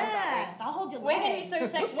this podcast, Yes, aren't I'll hold your we? We're gonna be legs. so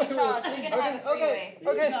sexually charged. We're gonna have a three-way.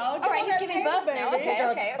 Okay. All All right, he's giving birth now.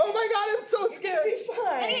 Okay. Oh my God, I'm so It's gonna scared. be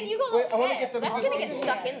fun. And again, you got Wait, I long wanna hair, get so them that's on gonna get your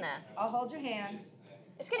stuck hands. in there. I'll hold your hands.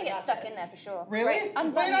 It's gonna I get got stuck this. in there for sure. Really? Right,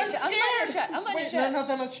 unbutton your shirt. Unbutton your shirt. Unbutton your Wait, shirt. no, not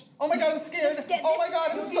that much. Oh my God, I'm scared. Just get Oh my this-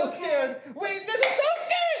 God, I'm so scared. Wait, this is so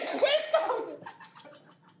scary. Wait, stop.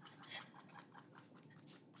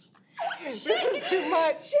 This is too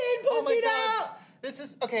much. Shane, Oh my pussied God. out. This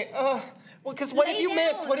is okay. Well, because what if Lay you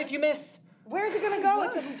miss? down. What if you miss? Where's it gonna go?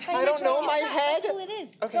 It's a tiny. I don't know, drop. my That's head. all it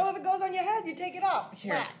is. Okay. So if it goes on your head, you take it off.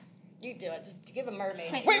 Here. Relax. You do it. Just give a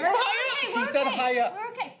mermaid. Wait, Wait, we're okay, high up. we're She said okay. high up. We're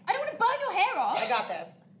okay. I don't want to burn your hair off. I got this.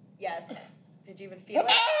 Yes. Did you even feel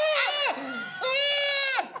it?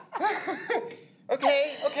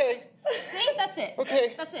 Okay, okay, See, that's it.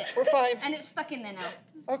 okay. That's it. We're fine. And it's stuck in there now.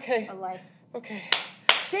 Okay, Alive. okay.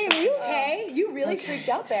 Shane, are you okay? You really freaked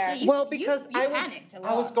out there. You- Well, because you I was panicked a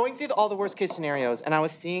I was lot. going through all the worst case scenarios, and I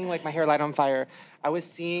was seeing like my hair light on fire. I was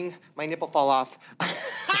seeing my nipple fall off.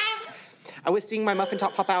 I was seeing my muffin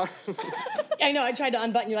top pop out. I know. I tried to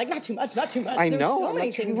unbutton. You're like, not too much, not too much. I There's know. so I'm many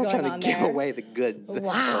not, things not going trying on to give there. away the goods.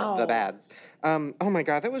 Wow. The bads. Oh my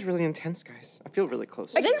God, that was really intense, guys. I feel really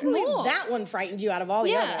close. I can't There's believe more. that one frightened you out of all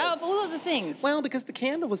the Yeah, out others. of all of the things. Well, because the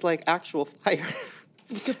candle was like actual fire.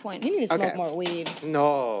 Good point. You need to smoke Okay. more weed.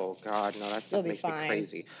 No, God, no, that You'll stuff be makes me fine.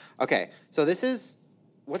 crazy. Okay, so this is,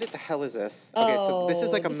 what the hell is this? Okay, so this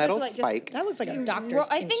is like a You're metal supposed to, like, just- spike. That looks like a doctor's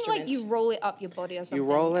I think like instrument. you roll it up your body or something.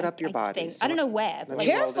 roll it up your I body. think. So I don't know where. let But me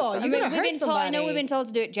like, roll this Careful, up. you're I mean, gonna hurt we've been told. I know somebody. we've been told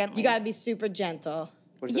to do it gently. You gotta be super gentle.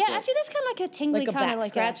 What does it Yeah, feel actually, that's kind of like a tingly Like a kind back of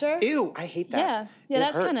like scratcher? Ew, I hate that. Yeah,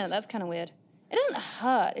 It hurts. that's kind of weird. It doesn't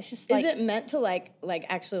hurt. It's just like. Is it meant to like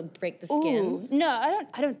actually break the skin? Ooh, no,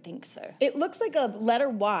 I don't think so. It looks like a letter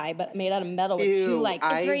Y, but made out of metal with Ew, two like.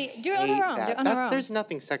 I do it on her hate arm, do that. it on her arm. There's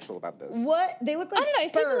nothing sexual about this. What? They look like I don't know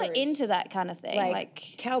if people are spurs. into that kind of thing. Like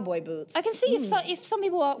cowboy boots. I can see if some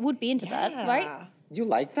people would be into that, right? Yeah, You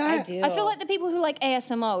like that? I do. I feel like the people who like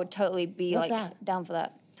ASMR would totally be What's like that? down for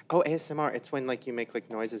that. Oh, ASMR. It's when like you make like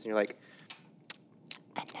noises and you're like,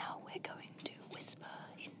 And now we're going to whisper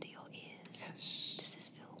into your ears. yes. Does this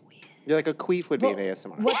feel weird? You're like a queef would be Well, an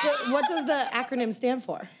ASMR. what does the acronym stand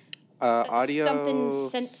for? Audio,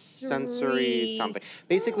 Something sensory. something.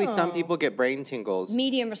 Basically, some Oh. people get brain tingles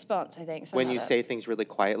Medium response, I think. when something you like say things really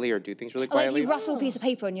quietly or do things really that. Like quietly. you rustle a piece of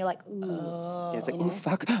paper and you're like, ooh. Yeah, it's like, ooh,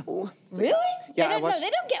 fuck. Ooh. Really? Yeah, they I don't watched. know. They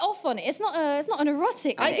don't get off on it. It's not an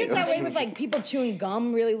erotic I thing. get that way with like people chewing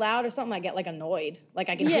gum really loud or something. I get like annoyed. Like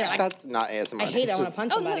I can hear. Like, That's not ASMR. I hate it. It's I want to just-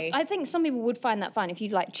 punch Oh, look, somebody. I think some people would find that fun if you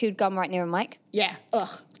like chewed gum right near a mic. Yeah. Ugh.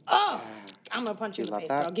 Oh. I'm gonna punch you in the love face,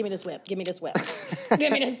 that? girl. Give me this whip. Give me this whip.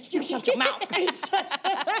 Give me this. You shut your mouth.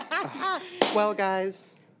 Well,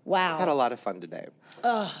 guys, Wow. had a lot of fun today.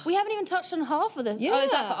 We haven't even touched on half of this. Oh,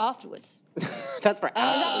 is that Yeah. for afterwards? That's for Is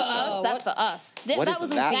that for us? Oh, That's for us. What That is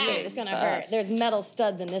was all that for you. for? That's gonna hurt. There's metal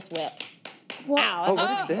studs in this whip. What? Ow. Oh,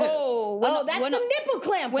 what is this? Oh, That's the nipple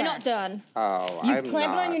clamper. We're not done. Oh, You I'm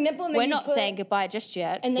clamp it not. on your nipple and then We're you not put, saying goodbye just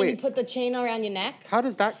yet. and then you Wait. put the chain around your neck. How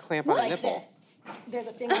does that clamp on a Like nipple? this. There's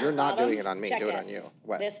a thing. on You're the not bottom. doing it on me. Check Do it on you.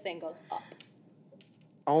 What? This thing goes up.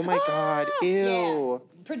 Oh my God. Ew. Yeah.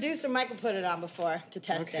 Producer Michael put it on before to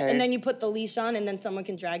test it. Okay. And then you put the leash on and then someone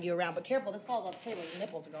can drag you around. But careful, this falls off the table. Your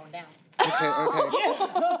nipples are going down. Okay.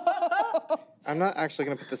 I'm not actually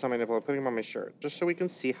going to put this on my nipple. I'm putting them on my shirt just so we can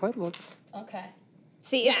see how it looks. Okay.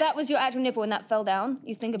 See, if that was your actual nipple and that fell down,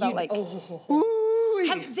 you think about like. Ooh.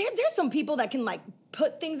 There's some people that can like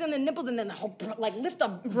put things in their nipples and then like lift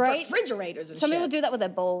up Right. refrigerators and Some shit. people do that with their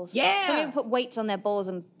balls. Yeah. Some people put weights on their balls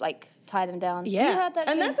and like tie them down. Yeah. You heard that?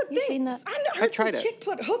 And too? that's the You've thing. seen that? I know, heard tried some it. chick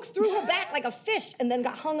put hooks through her back like a fish and then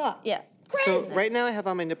got hung up. Yeah. So Crazy. right now I have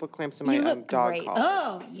on my nipple clamps and my You look dog great. collar.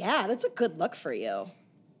 Oh, yeah, that's a good look for you.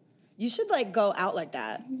 You should like go out like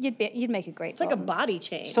that. You'd make a great. It's like a body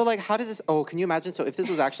chain. So like, how does this? Oh, can you imagine? So if this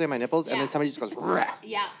was actually on my nipples, and Yeah. then somebody just goes, "Rah,"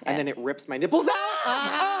 yeah. and then it rips my nipples out.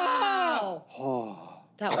 Ow. Oh,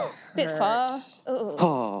 That would bit hurt. far. Ugh.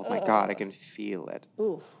 oh my God, I can feel it.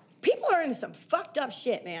 Ooh. People are into some fucked up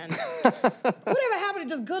shit, man. Whatever happened to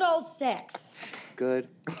just good old sex? Good.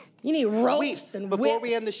 You need ropes Wait, and before whips.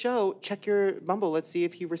 we end the show, check your Bumble. Let's see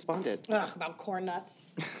if he responded. Ugh, about corn nuts.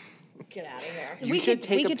 Get out of here. You should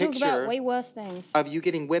take we a could talk picture about way worse things. of you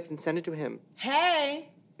getting whipped and send it to him. Hey.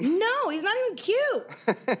 No, he's not even cute.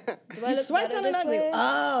 Do I You look swiped better on an this ugly. way?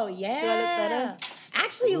 Oh, yeah. better?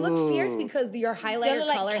 Actually, you look fierce Ooh. because your Do I highlighter look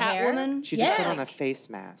like color hair. Catwoman? She just put Yeah. on a face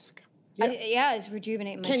mask. Yeah, it's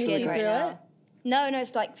rejuvenating my Can you skin see right through now. it? No,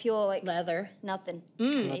 it's like pure like Leather. nothing. Yeah,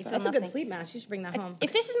 you feel That's a nothing. good sleep mask. You should bring that home.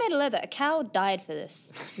 If this is made of leather, a cow died for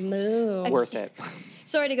this. Moo. Worth it.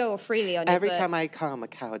 Sorry to go freely on you. Every but- time I come, a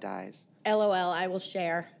cow dies. LOL, I will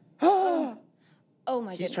share. Oh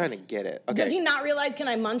my He's goodness. trying to get it. Okay. Does he not realize, can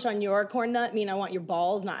I munch on your corn nut? I mean, I want your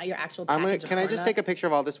balls, not your actual package of Can I corn just take a nuts. picture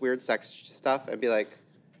of all this weird sex stuff and be like,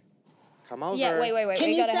 come over? Yeah, wait. Can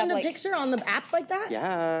we you gotta send have a like. picture on the apps like that?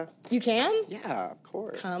 Yeah. You can? Yeah, of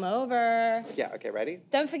course. Come over. Yeah, okay, ready?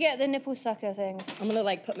 Don't forget the nipple sucker things. I'm gonna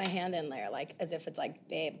like put my hand in there, like as if it's like,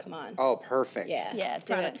 babe, come on. Oh, perfect. Yeah. Yeah, do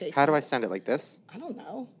Proud it. of you. How do I send it? Like this? I don't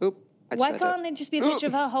know. Oop. I just Why sent can't it just be a picture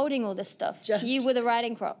of her holding all this stuff? Just- You with a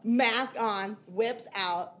riding crop. Mask on, whips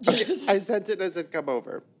out. Okay, Just, I sent it and I said, come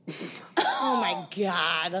over. oh my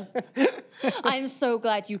God. I'm so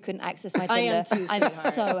glad you couldn't access my Tinder. I am too, I'm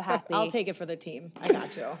sweetheart. so happy. I'll take it for the team. I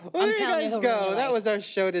got you. Well, there you telling guys he'll ruin go. your That life. was our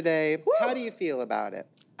show today. How do you feel about it?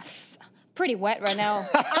 Pretty wet right now,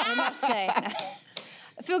 I must say.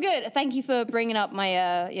 I feel good. Thank you for bringing up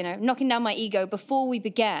my, knocking down my ego before we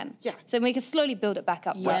began. Yeah. So we can slowly build it back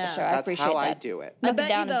up throughout the show. I That's appreciate how that. I do it. I Knock it bet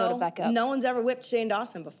down you, and build though, it back up. no one's ever whipped Shane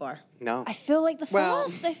Dawson before. No. I feel like the Well-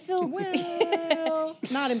 first. I feel. Well,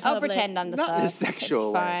 not in I'll public. pretend I'm the Not in a first. sexual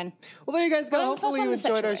It's way. fine. Well, there you guys go. Well, I'm the first Hopefully one you in a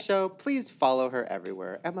enjoyed our sexual show. Please follow her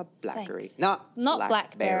everywhere. Emma Blackery. Thanks. Not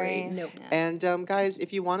Blackberry. Nope. Yeah. And guys,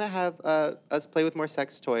 if you want to have us play with more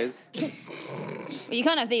sex toys, But you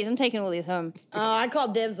can't have these. I'm taking all these home. Oh, I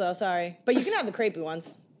called dibs though. Sorry, but you can have the crepey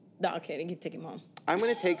ones. No, okay, you can take him home. I'm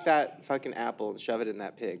going to take that fucking apple and shove it in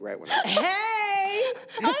that pig right when I... Hey,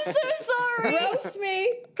 I'm so sorry. roast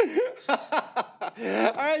me.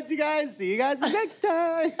 All right, you guys. See you guys next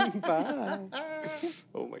time. Bye.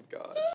 Oh, my God.